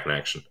Finns back in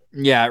action.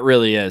 Yeah, it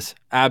really is.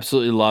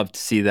 Absolutely love to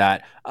see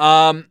that.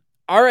 All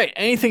right.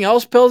 Anything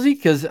else, Pilsy?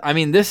 Because I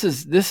mean, this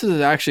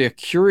is actually a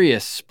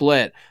curious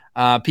split.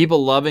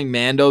 People loving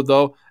Mando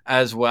though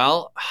as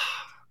well.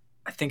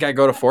 I think I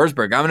go to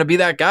Forsberg. I'm going to be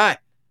that guy.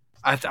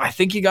 I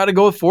think you got to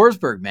go with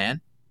Forsberg, man.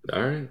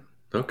 All right.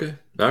 Okay.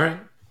 All right.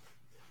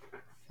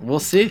 We'll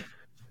see.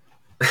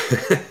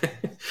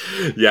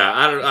 Yeah.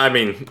 I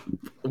mean,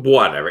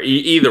 whatever.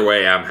 Either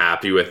way, I'm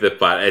happy with it,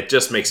 but it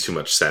just makes too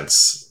much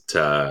sense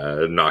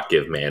to not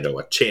give Mando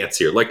a chance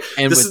here. Like,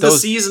 and this is the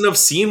season of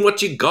seeing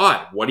what you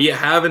got. What do you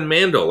have in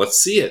Mando? Let's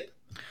see it.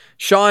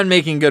 Sean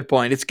making a good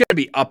point. It's going to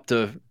be up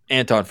to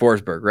Anton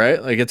Forsberg,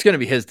 right? Like, it's going to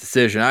be his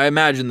decision. I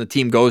imagine the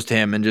team goes to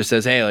him and just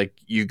says, hey, like,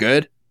 you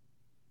good?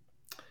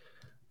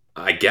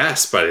 I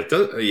guess, but it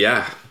does.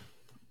 Yeah.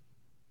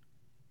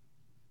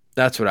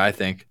 That's what I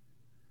think.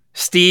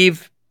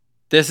 Steve,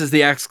 this is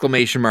the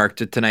exclamation mark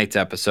to tonight's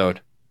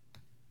episode.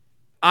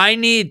 I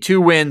need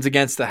 2 wins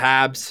against the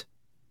Habs.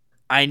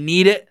 I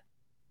need it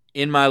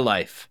in my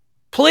life.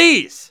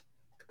 Please.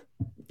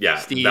 Yeah,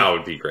 Steve, that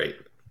would be great.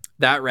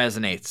 That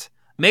resonates.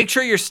 Make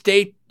sure you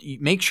stay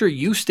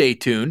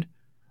tuned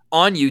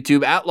on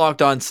YouTube at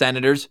Locked On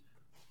Senators.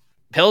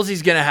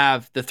 Pilsy's going to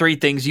have the 3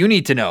 things you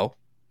need to know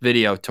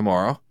video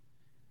tomorrow.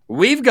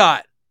 We've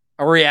got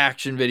a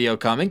reaction video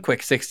coming.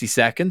 Quick 60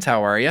 seconds.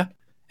 How are you?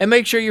 And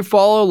make sure you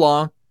follow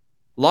along.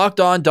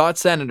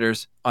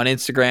 LockedOn.Senators on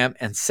Instagram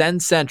and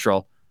Send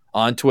Central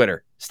on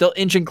Twitter. Still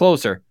inching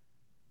closer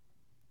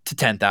to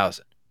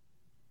 10,000.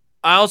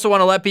 I also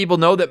want to let people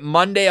know that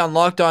Monday on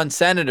Locked On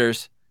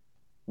Senators,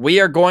 we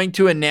are going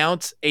to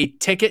announce a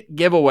ticket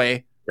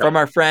giveaway from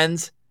our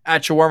friends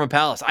at Shawarma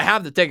Palace. I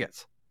have the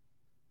tickets.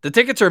 The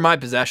tickets are in my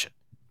possession.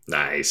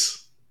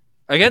 Nice.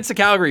 Against the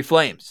Calgary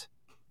Flames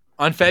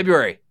on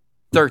February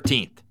 13th.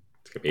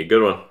 It's going to be a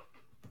good one.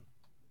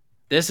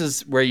 This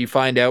is where you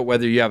find out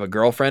whether you have a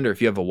girlfriend or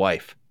if you have a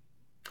wife.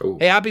 Ooh.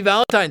 Hey, happy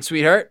Valentine's,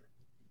 sweetheart.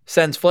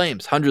 Sends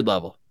Flames, 100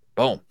 level.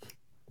 Boom.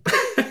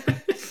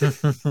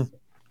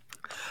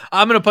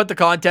 I'm going to put the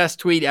contest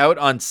tweet out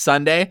on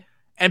Sunday,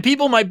 and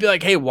people might be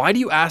like, hey, why do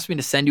you ask me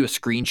to send you a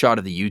screenshot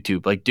of the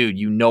YouTube? Like, dude,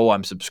 you know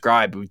I'm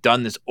subscribed. We've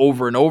done this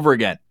over and over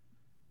again.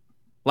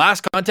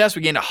 Last contest,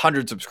 we gained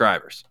 100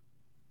 subscribers.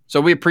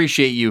 So we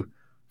appreciate you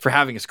for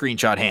having a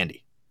screenshot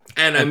handy.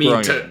 And I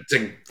mean,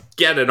 to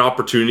get an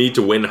opportunity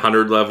to win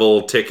 100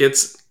 level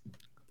tickets,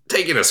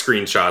 taking a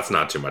screenshot's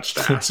not too much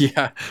to ask.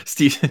 Yeah,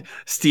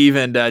 Steve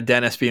and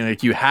Dennis being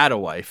like, you had a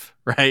wife,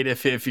 right?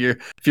 If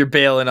you're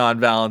bailing on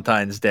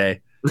Valentine's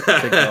Day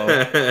to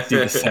go see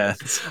the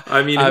Sens.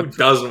 I mean, who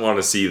doesn't want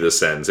to see the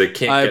Sens? It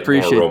can't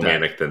get more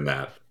romantic than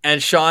that.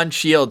 And Sean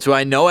Shields, who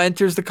I know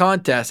enters the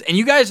contest, and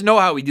you guys know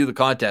how we do the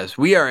contest.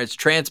 We are as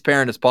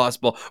transparent as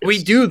possible. Yes.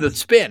 We do the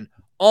spin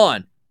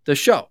on the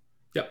show.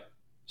 Yep.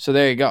 So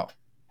there you go.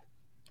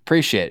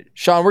 Appreciate it.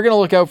 Sean, we're going to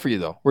look out for you,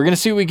 though. We're going to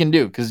see what we can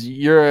do because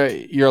you're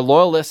a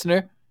loyal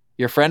listener,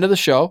 you're a friend of the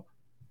show,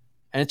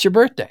 and it's your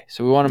birthday.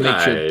 So we want to make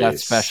sure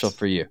that's special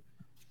for you.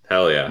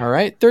 Hell yeah. All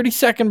right.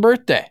 32nd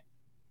birthday.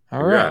 All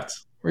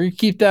Congrats. Right. We're going to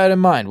keep that in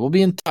mind. We'll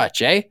be in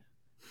touch, eh?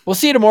 We'll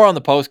see you tomorrow on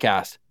the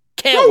postcast.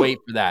 Can't wait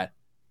for that.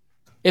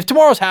 If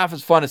tomorrow's half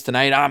as fun as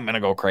tonight, I'm going to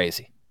go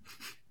crazy.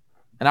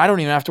 And I don't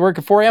even have to work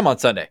at 4 a.m. on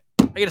Sunday.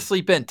 I get to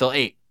sleep in till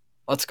 8.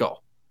 Let's go.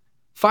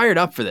 Fired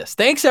up for this.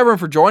 Thanks, everyone,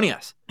 for joining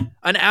us.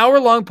 An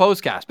hour-long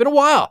postcast. Been a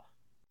while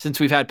since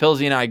we've had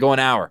Pilsy and I go an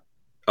hour.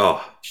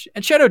 Oh.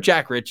 And shout out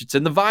Jack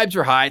Richardson. The vibes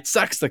were high. It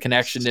sucks the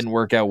connection didn't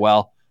work out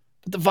well.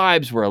 But the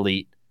vibes were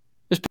elite.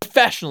 It was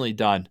professionally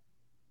done.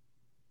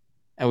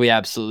 And we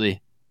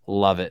absolutely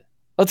love it.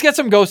 Let's get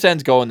some Go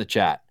Sens Go in the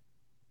chat.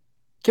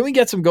 Can we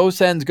get some Go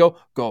Sens Go?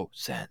 Go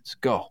Sens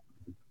Go.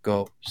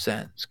 Go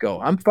Sens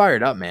Go. I'm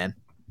fired up, man.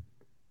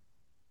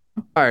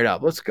 I'm fired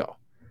up. Let's go.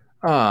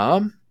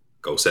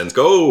 Go Sens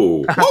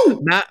Go.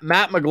 Matt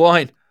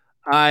McGloin.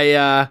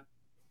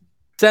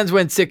 Sens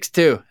win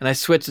 6-2, and I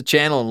switched the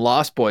channel and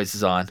Lost Boys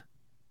is on.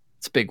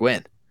 It's a big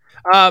win.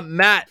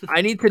 Matt,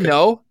 I need to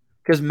know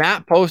because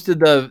Matt posted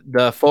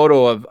the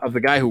photo of the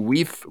guy who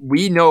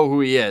we know who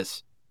he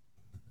is.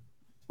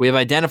 We have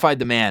identified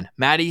the man,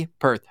 Matty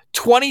Perth.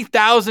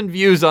 20,000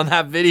 views on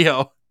that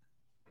video.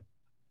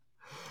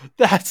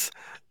 That's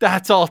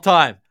all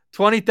time.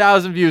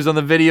 20,000 views on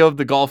the video of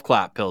the golf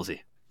clap,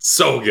 Pilsy.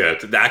 So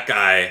good. That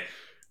guy,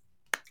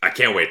 I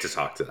can't wait to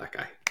talk to that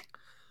guy.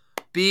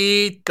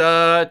 Beat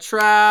the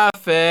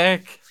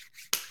traffic.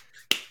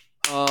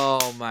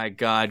 Oh my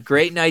God.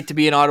 Great night to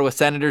be an Ottawa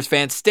Senators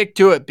fan. Stick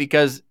to it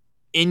because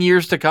in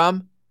years to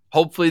come,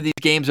 hopefully these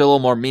games are a little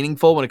more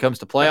meaningful when it comes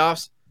to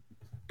playoffs.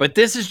 But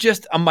this is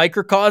just a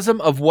microcosm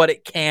of what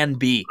it can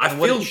be. I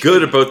feel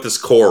good about this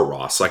core,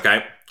 Ross. Like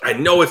I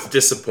know it's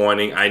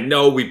disappointing. I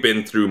know we've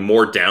been through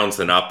more downs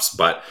than ups,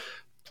 but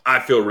I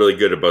feel really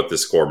good about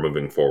this core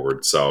moving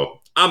forward.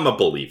 So I'm a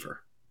believer.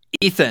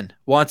 Ethan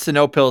wants to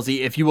know, Pilsy,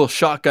 if you will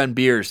shotgun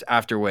beers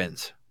after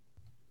wins.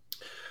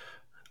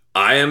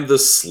 I am the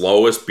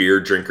slowest beer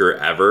drinker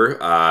ever.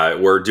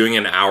 We're doing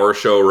an hour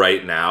show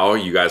right now.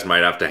 You guys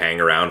might have to hang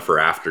around for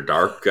after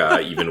dark,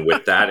 even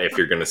with that, if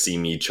you're going to see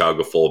me chug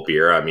a full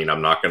beer. I mean,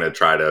 I'm not going to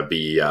try to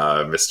be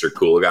Mr.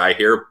 Cool Guy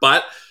here,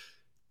 but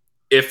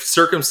if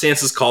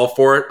circumstances call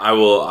for it, I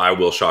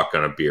will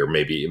shotgun a beer.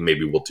 Maybe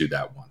we'll do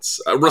that once.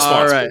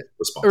 Responsibly. All right.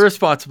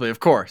 Responsibly, of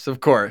course.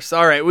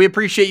 All right. We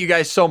appreciate you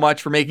guys so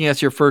much for making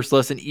us your first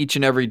listen each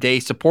and every day.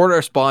 Support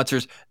our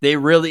sponsors. They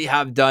really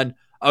have done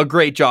a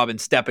great job in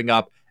stepping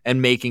up and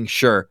making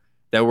sure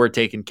that we're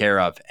taken care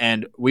of.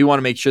 And we want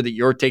to make sure that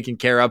you're taken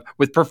care of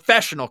with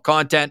professional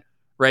content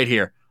right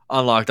here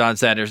on Locked On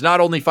Senators. Not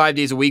only 5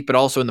 days a week, but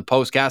also in the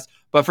postcast.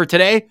 But for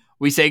today,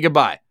 we say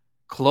goodbye.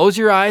 Close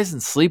your eyes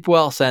and sleep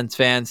well, Sens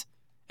fans.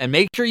 And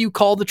make sure you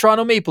call the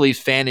Toronto Maple Leafs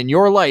fan in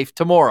your life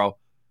tomorrow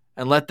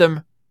and let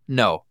them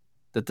know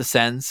that the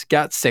Sens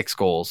got 6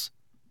 goals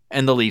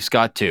and the Leafs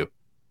got 2.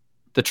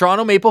 The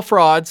Toronto Maple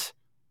frauds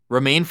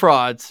remain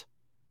frauds,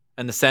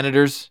 and the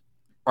Senators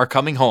are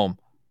coming home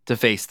to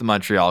face the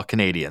Montreal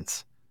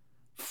Canadiens.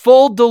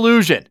 Full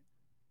delusion.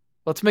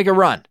 Let's make a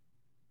run.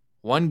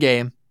 One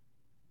game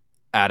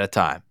at a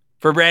time.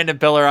 For Brandon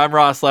Pillar, I'm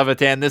Ross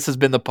Levitan. This has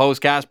been the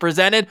Postcast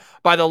presented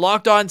by the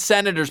Locked On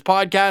Senators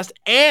podcast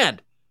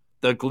and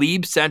the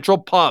Glebe Central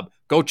Pub.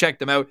 Go check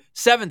them out,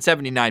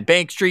 779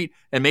 Bank Street,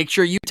 and make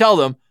sure you tell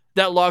them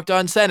that Locked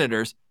On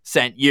Senators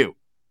sent you.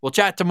 We'll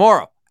chat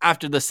tomorrow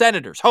after the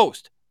Senators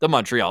host the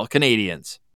Montreal Canadiens.